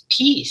find this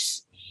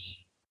peace.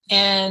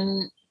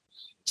 And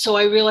so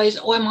I realized,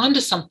 I'm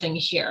onto something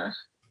here.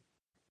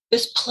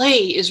 This play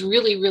is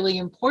really, really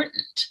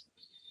important.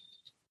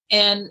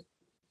 And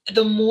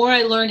the more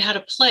I learned how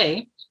to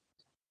play,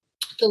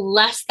 the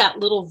less that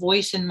little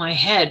voice in my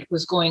head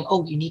was going,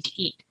 oh, you need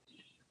to eat.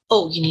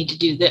 Oh, you need to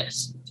do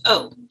this.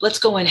 Oh, let's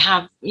go and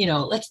have,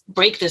 let's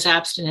break this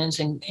abstinence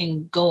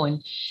and go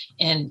and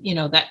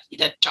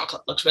that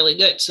chocolate looks really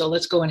good. So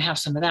let's go and have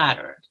some of that,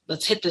 or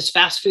let's hit this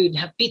fast food and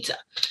have pizza.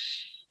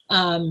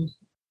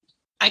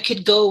 I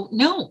could go,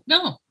 no,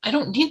 I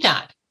don't need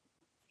that.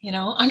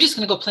 I'm just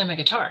going to go play my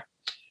guitar,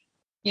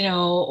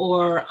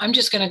 or I'm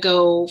just going to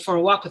go for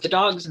a walk with the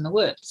dogs in the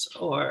woods,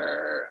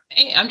 or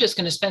hey, I'm just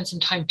going to spend some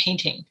time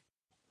painting.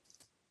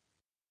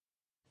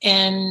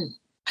 And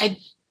I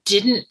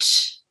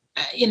didn't,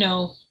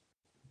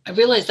 I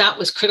realized that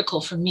was critical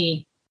for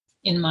me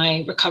in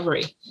my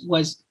recovery,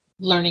 was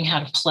learning how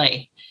to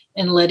play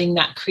and letting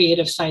that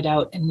creative side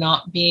out and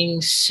not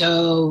being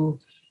so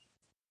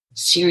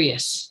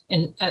serious.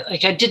 And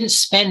I didn't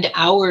spend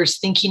hours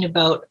thinking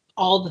about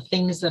all the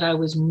things that I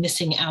was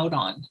missing out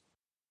on.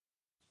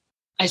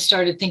 I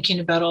started thinking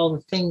about all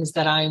the things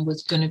that I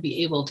was going to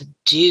be able to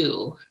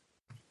do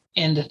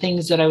and the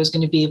things that I was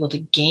going to be able to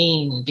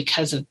gain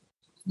because of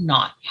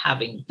not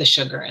having the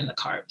sugar and the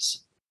carbs.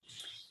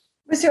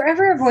 Was there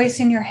ever a voice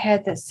in your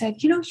head that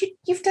said,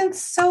 you've done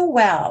so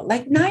well,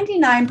 like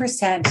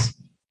 99%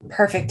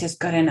 perfect is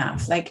good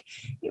enough, like,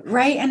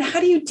 right? And how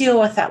do you deal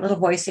with that little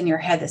voice in your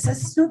head that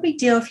says it's no big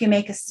deal if you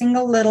make a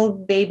single little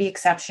baby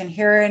exception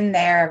here and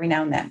there every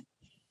now and then?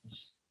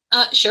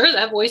 Sure,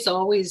 that voice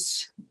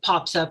always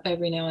pops up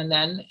every now and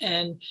then.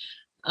 And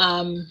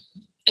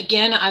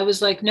again, I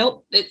was like,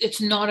 nope,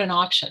 it's not an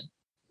option,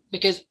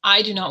 because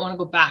I do not want to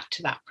go back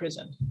to that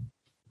prison.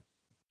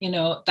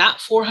 That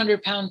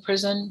 400-pound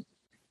prison,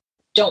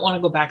 don't want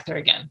to go back there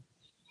again.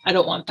 I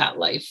don't want that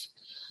life.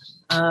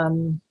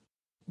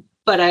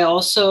 But I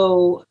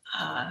also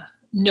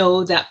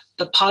know that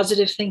the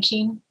positive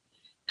thinking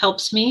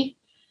helps me.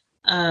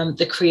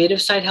 The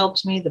creative side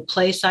helps me. The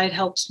play side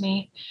helps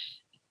me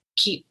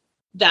keep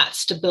that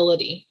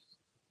stability,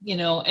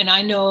 and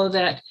I know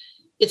that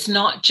it's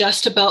not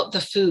just about the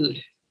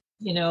food,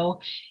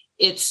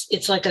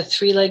 it's like a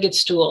 3-legged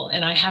stool,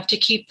 and I have to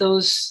keep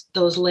those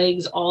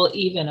legs all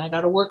even. I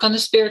got to work on the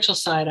spiritual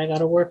side. I got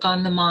to work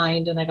on the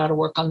mind, and I got to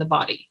work on the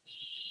body.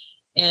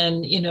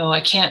 And,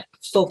 I can't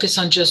focus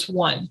on just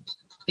one,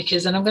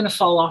 because then I'm going to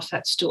fall off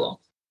that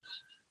stool.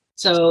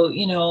 So,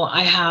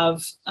 I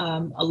have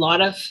a lot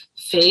of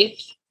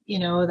faith,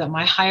 that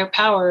my higher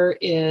power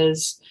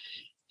is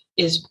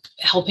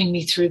helping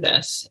me through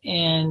this,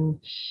 and,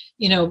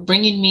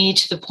 bringing me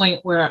to the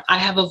point where I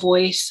have a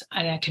voice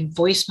and I can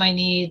voice my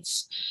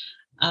needs.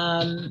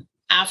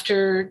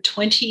 After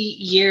 20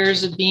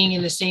 years of being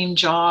in the same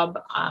job,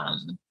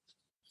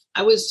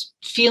 I was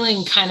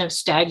feeling kind of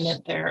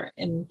stagnant there,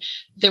 and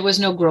there was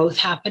no growth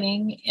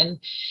happening. And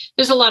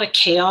there's a lot of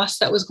chaos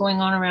that was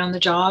going on around the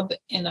job.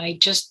 And I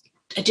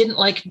didn't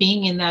like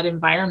being in that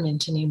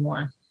environment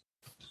anymore.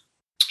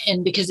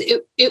 And because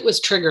it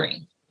was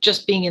triggering,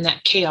 just being in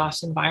that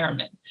chaos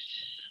environment.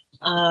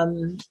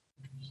 And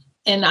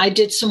I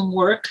did some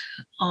work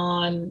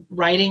on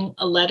writing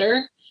a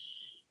letter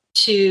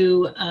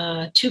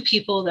to two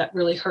people that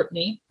really hurt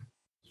me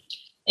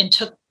and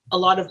took a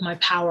lot of my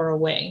power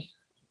away.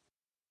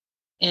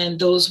 And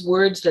those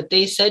words that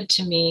they said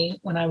to me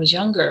when I was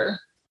younger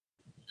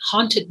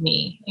haunted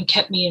me and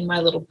kept me in my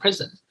little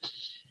prison.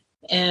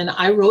 And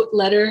I wrote a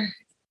letter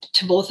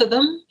to both of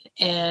them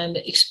and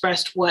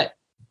expressed what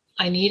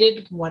I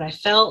needed, what I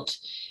felt.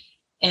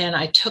 And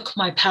I took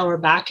my power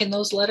back in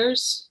those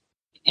letters.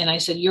 And I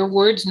said, your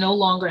words no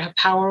longer have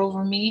power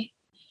over me.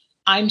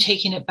 I'm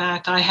taking it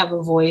back. I have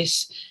a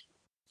voice,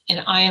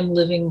 and I am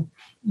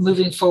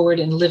moving forward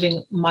and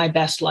living my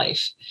best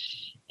life.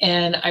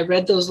 And I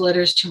read those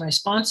letters to my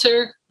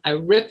sponsor. I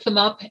ripped them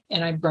up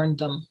and I burned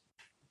them.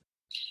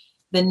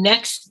 The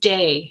next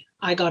day,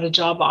 I got a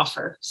job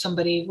offer.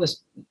 Somebody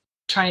was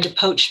trying to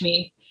poach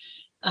me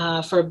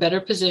for a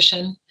better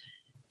position.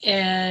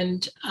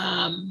 And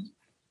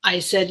I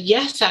said,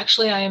 yes,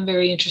 actually, I am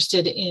very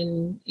interested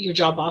in your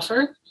job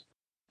offer.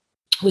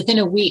 Within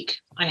a week,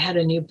 I had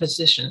a new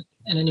position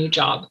and a new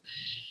job.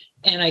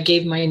 And I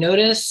gave my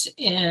notice,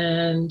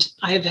 and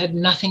I have had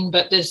nothing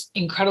but this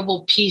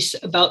incredible peace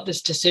about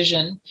this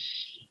decision.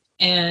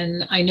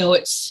 And I know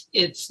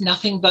it's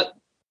nothing but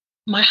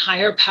my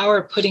higher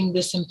power putting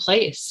this in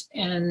place.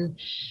 And,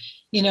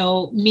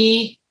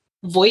 me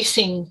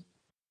voicing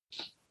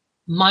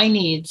my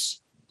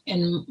needs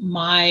and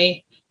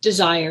my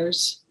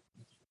desires,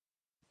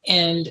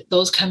 and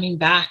those coming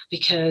back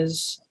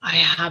because I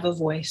have a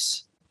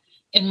voice,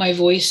 and my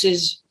voice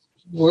is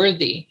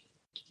worthy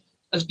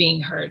of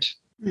being heard.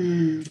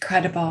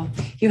 Incredible.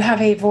 You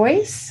have a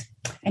voice,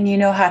 and you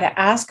know how to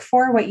ask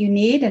for what you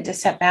need and to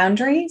set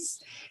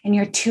boundaries, and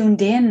you're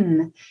tuned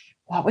in.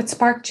 What would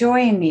spark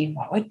joy in me?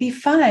 What would be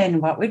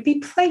fun? What would be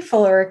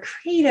playful or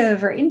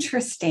creative or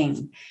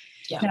interesting?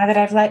 Yeah. Now that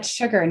I've let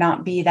sugar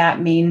not be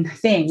that main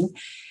thing.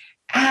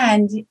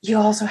 And you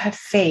also have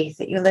faith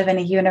that you live in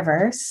a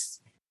universe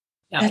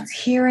that's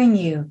hearing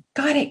you.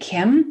 Got it,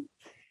 Kim.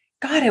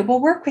 Got it. We'll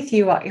work with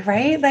you,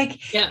 right?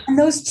 And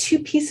those two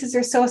pieces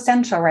are so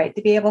essential, right?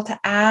 To be able to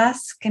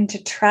ask and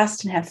to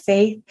trust and have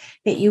faith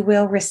that you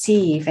will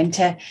receive,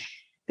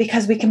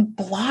 because we can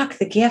block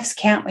the gifts,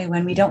 can't we?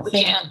 When we don't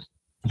think.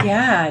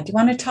 Yeah. Do you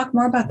want to talk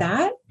more about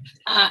that?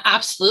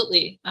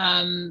 Absolutely.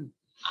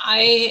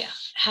 I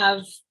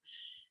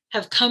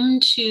have come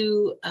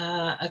to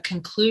a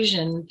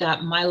conclusion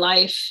that my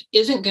life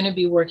isn't going to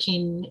be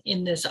working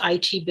in this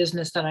IT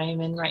business that I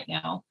am in right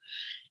now.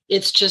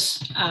 It's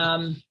just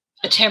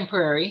a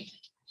temporary.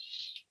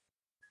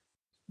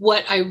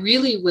 What I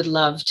really would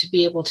love to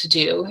be able to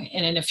do,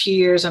 and in a few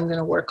years, I'm going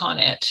to work on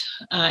it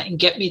and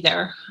get me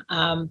there.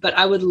 But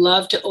I would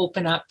love to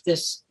open up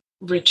this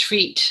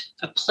retreat,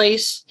 a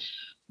place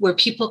where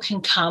people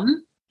can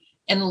come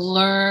and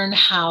learn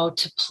how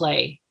to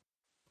play,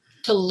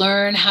 to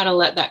learn how to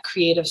let that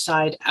creative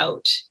side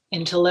out,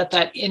 and to let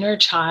that inner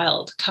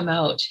child come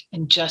out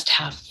and just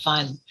have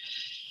fun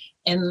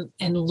and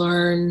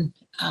learn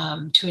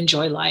to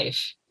enjoy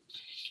life.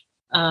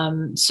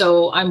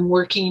 So I'm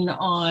working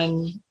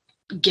on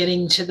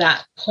getting to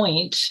that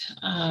point.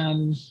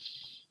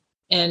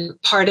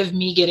 And part of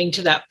me getting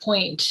to that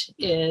point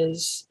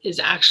is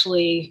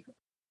actually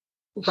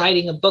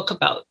writing a book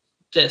about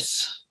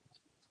this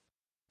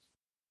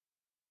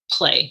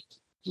play,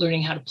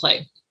 learning how to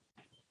play.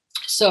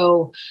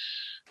 So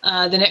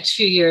the next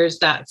few years,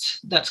 that's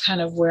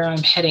kind of where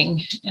I'm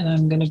heading, and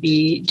I'm going to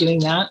be doing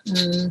that,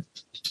 and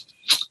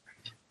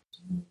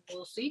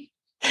we'll see.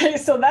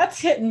 So that's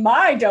hitting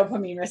my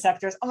dopamine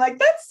receptors. I'm like,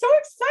 that's so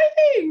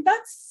exciting.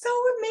 That's so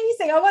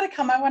amazing. I want to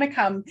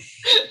come.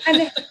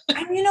 And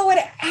you know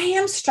what? I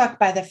am struck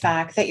by the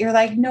fact that you're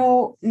like,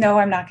 no,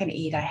 I'm not going to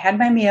eat. I had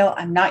my meal.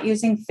 I'm not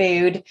using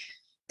food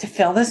to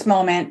fill this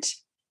moment.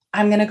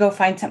 I'm going to go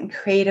find something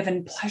creative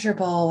and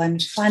pleasurable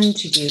and fun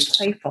to do,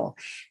 playful.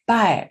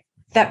 But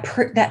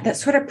that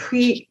sort of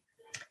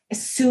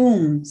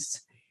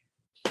assumes,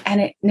 and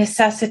it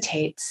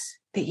necessitates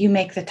that you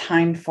make the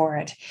time for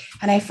it.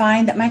 And I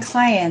find that my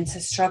clients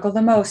have struggled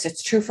the most.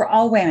 It's true for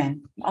all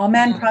women, all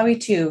men probably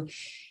too.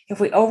 If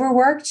we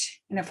overworked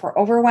and if we're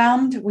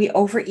overwhelmed, we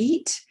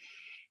overeat.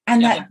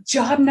 And that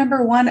job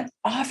number one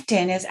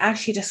often is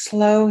actually to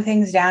slow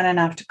things down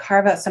enough to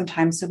carve out some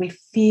time so we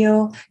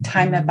feel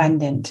time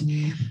abundant.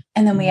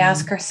 And then we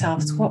ask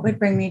ourselves, what would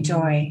bring me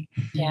joy?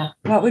 Yeah.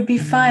 What would be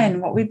fun?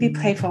 What would be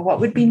playful? What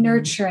would be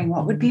nurturing?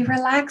 What would be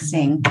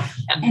relaxing?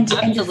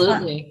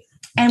 Absolutely.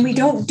 And we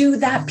don't do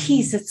that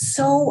piece. It's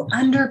so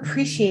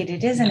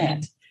underappreciated, isn't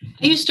it?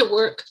 I used to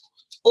work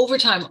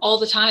overtime all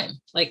the time.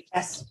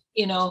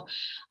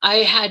 I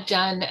had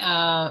done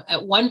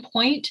at one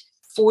point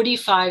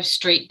 45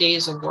 straight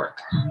days of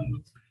work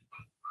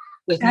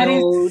with That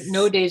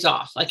no days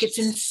off. Like, it's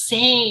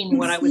insane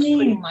what I was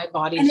putting my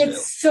body and through.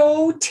 it's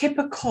so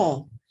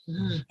typical.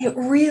 It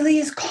really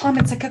is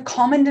common. It's like a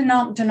common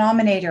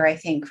denominator, I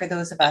think, for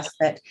those of us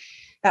that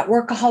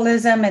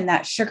workaholism and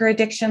that sugar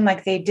addiction,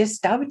 like they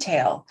just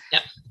dovetail.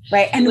 Yep.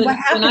 Right. And what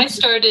happened when I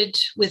started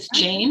with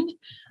Jane,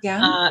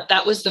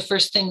 that was the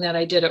first thing that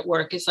I did at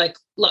work. Is like,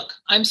 look,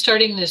 I'm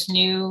starting this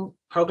new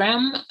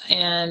program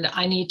and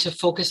I need to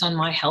focus on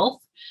my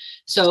health.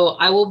 So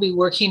I will be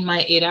working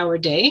my 8-hour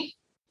day,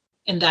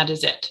 and that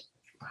is it.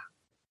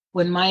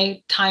 When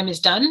my time is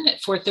done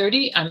at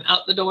 4:30, I'm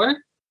out the door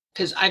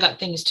because I got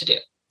things to do.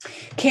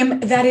 Kim,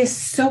 that is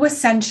so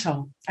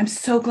essential. I'm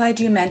so glad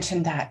you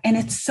mentioned that. And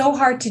it's so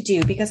hard to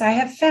do because I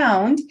have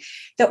found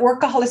that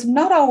workaholism,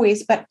 not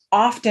always, but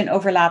often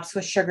overlaps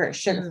with sugar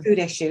food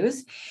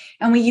issues.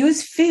 And we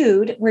use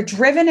food. We're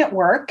driven at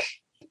work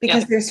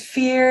because there's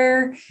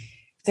fear,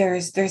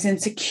 there's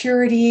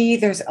insecurity,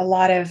 there's a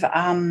lot of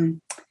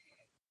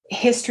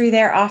history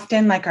there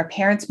often, like our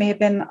parents may have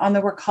been on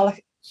the workaholic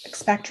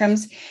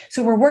spectrums.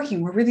 So we're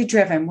really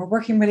driven, we're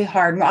working really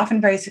hard, we're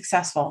often very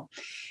successful.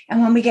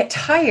 And when we get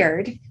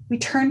tired, we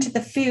turn to the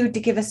food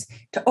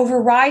to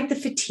override the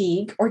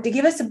fatigue or to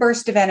give us a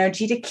burst of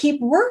energy to keep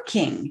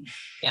working.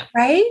 Yeah.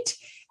 Right.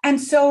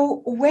 And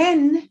so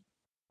when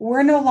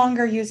we're no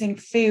longer using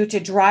food to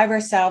drive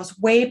ourselves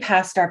way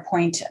past our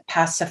point,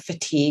 past the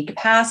fatigue,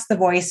 past the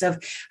voice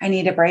of, I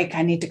need a break,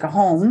 I need to go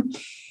home,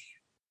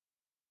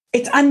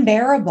 it's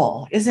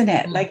unbearable, isn't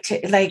it?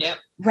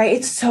 Right.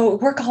 It's so,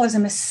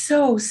 workaholism is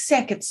so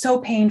sick. It's so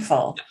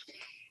painful. Yep.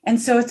 And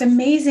so it's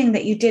amazing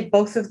that you did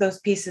both of those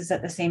pieces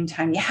at the same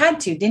time. You had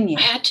to, didn't you?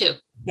 I had to.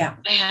 Yeah.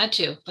 I had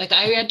to. Like,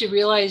 I had to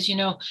realize,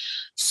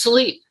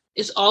 sleep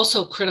is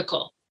also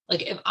critical.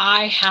 Like, if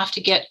I have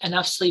to get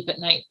enough sleep at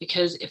night,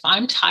 because if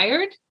I'm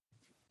tired,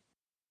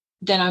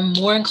 then I'm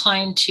more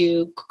inclined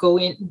to go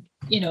in,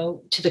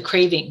 to the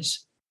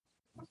cravings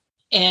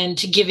and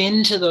to give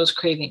in to those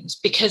cravings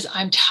because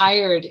I'm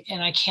tired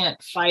and I can't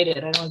fight it.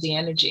 I don't have the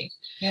energy.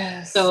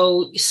 Yes.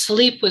 So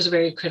sleep was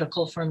very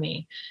critical for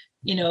me,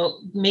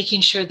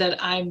 making sure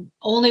that I'm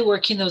only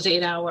working those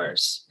 8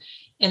 hours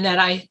and that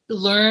I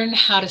learn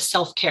how to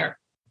self-care,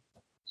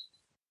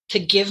 to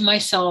give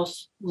myself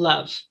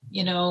love.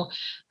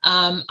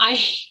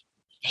 I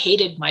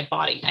hated my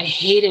body. I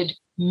hated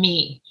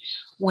me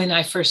when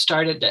I first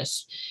started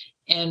this.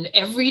 And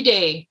every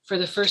day for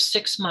the first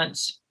 6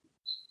 months,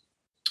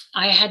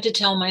 I had to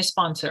tell my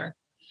sponsor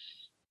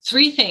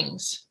 3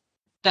 things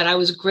that I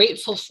was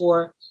grateful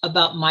for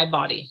about my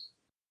body.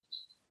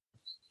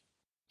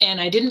 And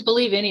I didn't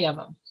believe any of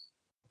them,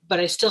 but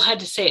I still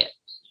had to say it.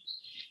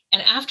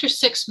 And after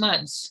 6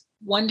 months,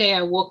 one day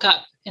I woke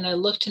up and I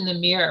looked in the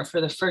mirror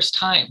for the first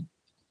time,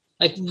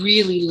 like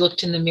really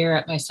looked in the mirror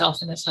at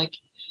myself. And it's like,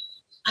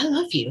 I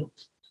love you.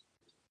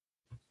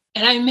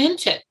 And I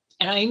meant it.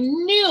 And I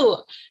knew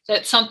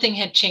that something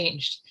had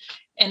changed.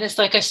 And it's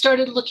like, I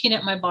started looking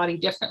at my body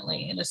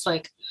differently. And it's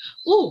like,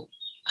 oh,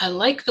 I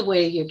like the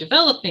way you're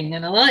developing.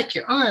 And I like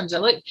your arms. I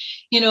like,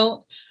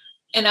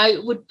 and I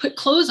would put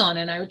clothes on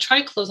and I would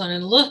try clothes on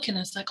and look. And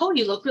it's like, oh,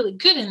 you look really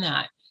good in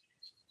that.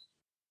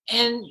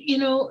 And,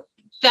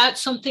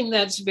 that's something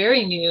that's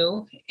very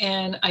new.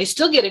 And I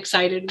still get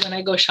excited when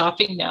I go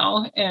shopping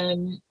now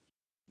and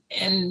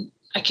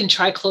I can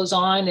try clothes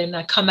on and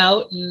I come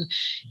out and,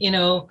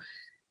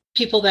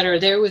 people that are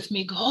there with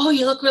me go, oh,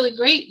 you look really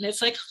great. And it's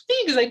like,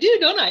 thanks, I do,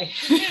 don't I?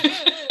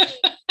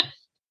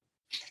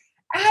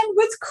 And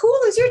what's cool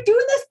is you're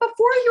doing this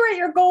before you're at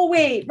your goal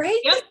weight, right?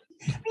 Yep.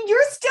 I mean,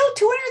 you're still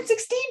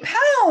 216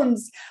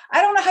 pounds.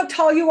 I don't know how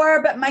tall you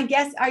are, but my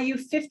guess, are you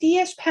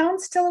 50-ish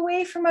pounds still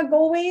away from a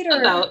goal weight? Or?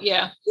 About,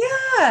 yeah.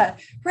 Yeah,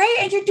 right.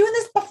 And you're doing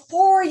this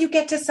before you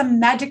get to some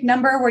magic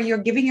number where you're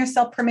giving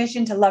yourself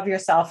permission to love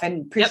yourself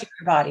and appreciate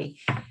your body.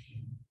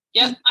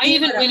 Yeah, I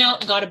even went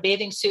out and got a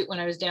bathing suit when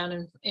I was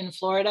down in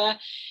Florida,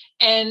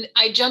 and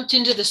I jumped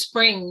into the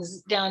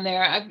springs down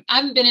there. I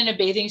haven't been in a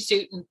bathing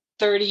suit in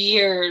 30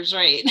 years,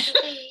 right?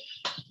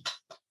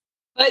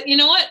 But you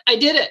know what? I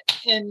did it,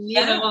 and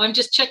I'm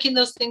just checking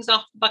those things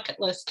off the bucket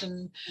list.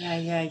 And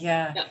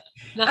yeah.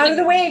 Out of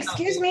the way,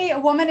 excuse me, a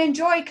woman in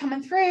joy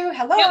coming through.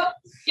 Hello.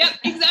 Yep,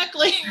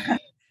 exactly.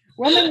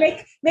 Woman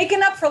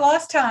making up for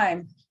lost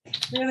time.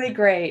 Really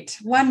great.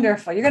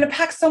 Wonderful. You're going to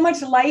pack so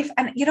much life.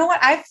 And you know what?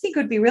 I think it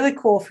would be really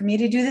cool for me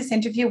to do this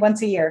interview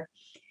once a year.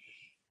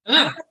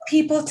 I want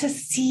people to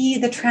see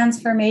the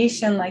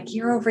transformation like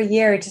year over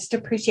year, just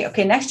appreciate,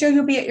 okay, next year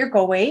you'll be at your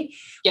goal weight.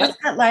 Yep.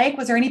 What's that like?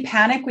 Was there any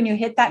panic when you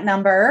hit that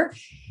number?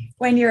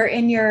 When you're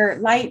in your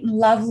light and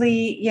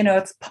lovely,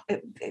 it's,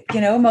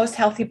 most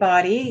healthy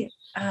body,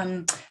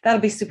 that'll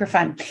be super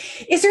fun.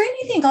 Is there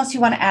anything else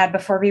you want to add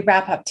before we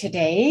wrap up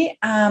today,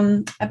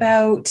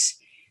 about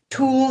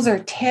tools or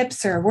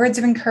tips or words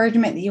of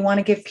encouragement that you want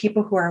to give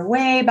people who are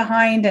way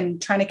behind and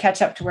trying to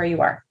catch up to where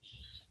you are?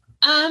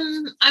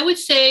 I would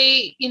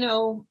say,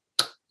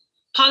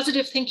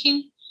 positive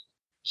thinking,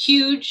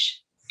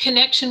 huge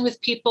connection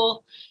with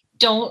people.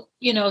 Don't,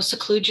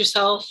 seclude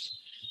yourself.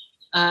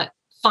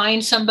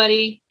 find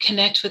somebody,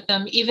 connect with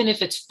them, even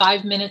if it's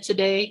 5 minutes a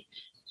day.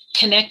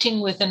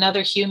 Connecting with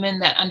another human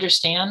that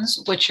understands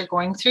what you're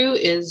going through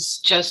is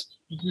just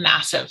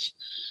massive.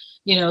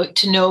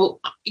 To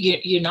know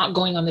you're not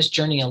going on this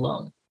journey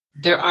alone.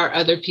 There are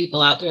other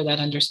people out there that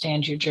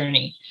understand your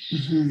journey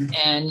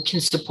and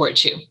can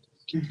support you.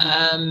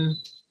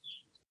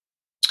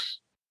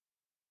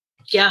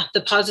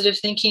 The positive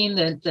thinking,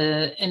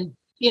 and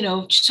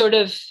sort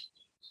of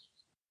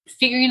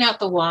figuring out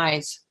the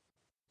whys.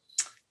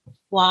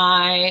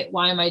 Why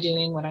am I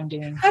doing what I'm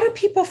doing? How do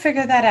people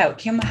figure that out,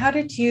 Kim? How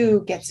did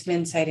you get some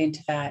insight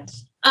into that?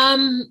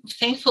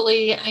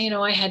 Thankfully,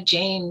 I had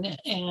Jane,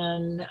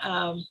 and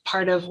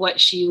part of what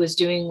she was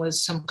doing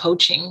was some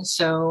coaching.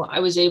 So I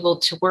was able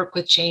to work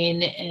with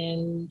Jane,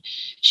 and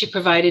she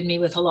provided me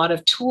with a lot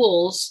of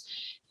tools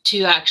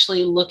to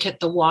actually look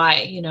at the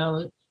why.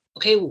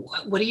 Okay,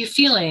 what are you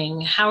feeling?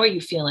 How are you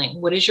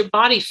feeling? What is your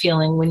body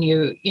feeling when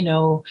you're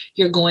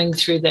going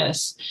through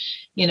this?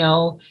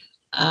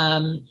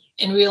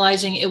 And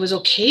realizing it was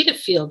okay to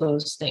feel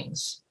those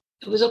things.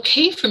 It was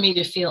okay for me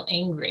to feel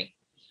angry.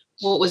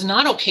 What was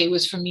not okay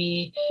was for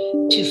me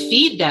to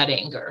feed that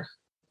anger,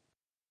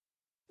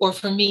 or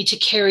for me to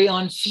carry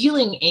on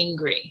feeling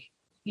angry.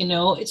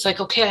 It's like,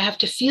 okay, I have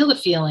to feel the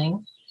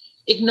feeling,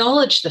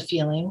 acknowledge the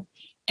feeling,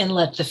 and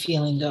let the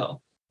feeling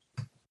go.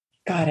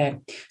 Got it.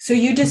 So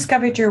you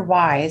discovered your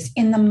whys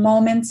in the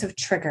moments of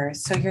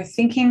triggers. So you're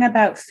thinking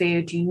about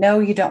food,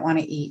 you don't want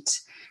to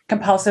eat.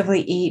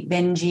 Compulsively eat,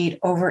 binge eat,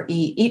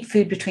 overeat, eat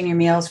food between your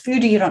meals,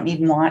 food you don't need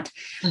and want.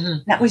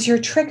 That was your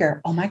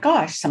trigger. Oh my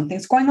gosh,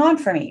 something's going on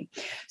for me.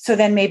 So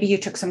then maybe you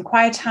took some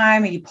quiet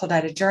time, or you pulled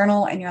out a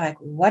journal, and you're like,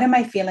 what am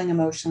I feeling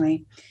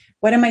emotionally?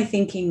 What am I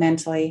thinking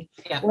mentally?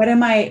 Yeah. What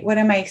am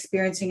I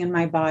experiencing in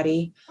my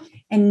body?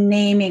 And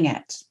naming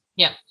it.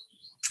 Yeah.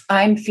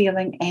 I'm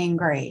feeling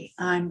angry.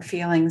 I'm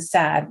feeling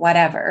sad,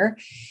 whatever.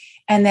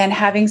 And then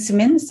having some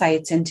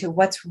insights into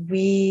what's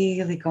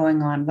really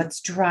going on,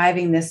 what's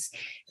driving this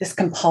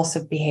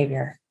compulsive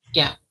behavior.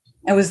 Yeah.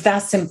 It was that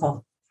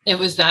simple. It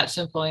was that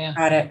simple. Yeah.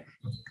 Got it.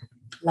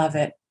 Love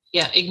it.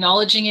 Yeah.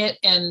 Acknowledging it,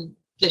 and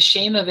the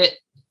shame of it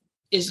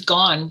is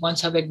gone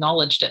once I've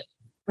acknowledged it.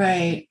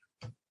 Right.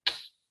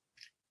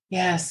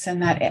 Yes.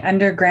 And that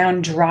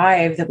underground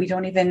drive that we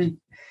don't even,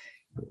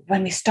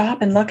 when we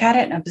stop and look at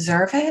it and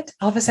observe it,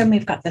 all of a sudden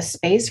we've got the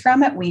space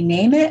from it. We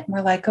name it. And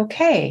we're like,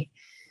 okay,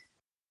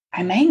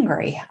 I'm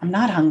angry. I'm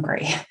not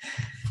hungry.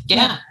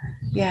 Yeah.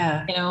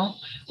 Yeah.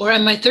 Or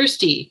am I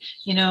thirsty?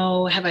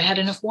 Have I had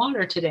enough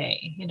water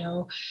today?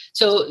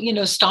 So,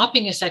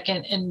 stopping a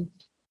second and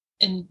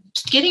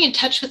getting in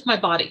touch with my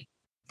body.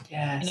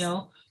 Yes.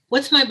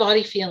 What's my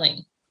body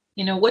feeling?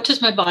 What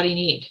does my body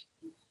need?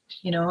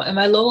 Am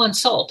I low on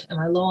salt? Am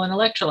I low on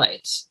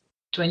electrolytes?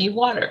 Do I need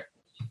water?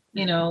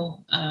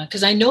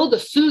 Because I know the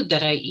food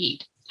that I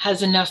eat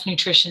has enough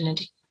nutrition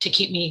to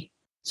keep me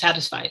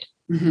satisfied.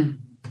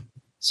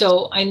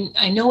 So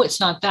I know it's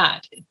not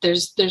that.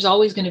 There's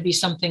always going to be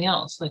something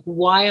else. Like,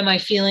 why am I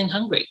feeling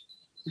hungry?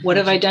 What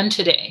have I done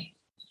today?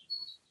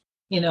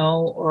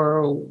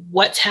 Or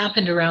what's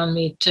happened around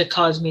me to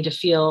cause me to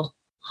feel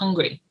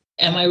hungry?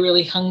 Am I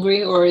really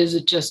hungry, or is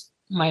it just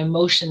my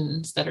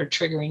emotions that are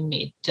triggering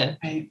me to?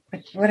 Right.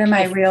 What are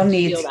my real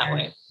needs? Feel that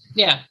way.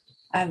 Yeah.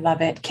 I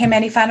love it. Kim,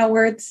 any final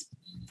words?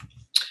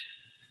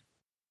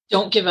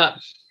 Don't give up,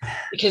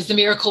 because the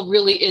miracle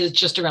really is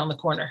just around the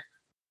corner.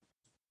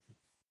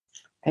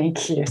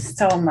 Thank you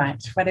so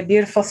much. What a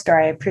beautiful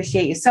story. I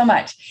appreciate you so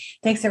much.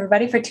 Thanks,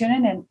 everybody, for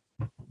tuning in.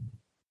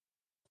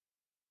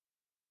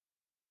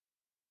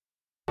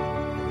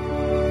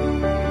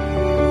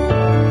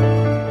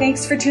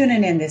 Thanks for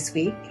tuning in this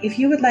week. If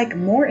you would like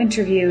more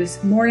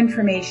interviews, more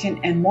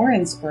information, and more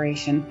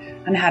inspiration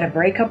on how to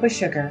break up with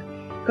sugar,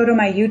 go to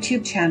my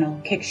YouTube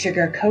channel, Kick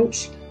Sugar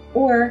Coach,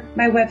 or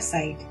my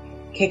website,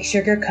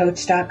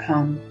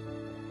 kicksugarcoach.com.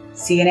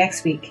 See you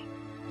next week.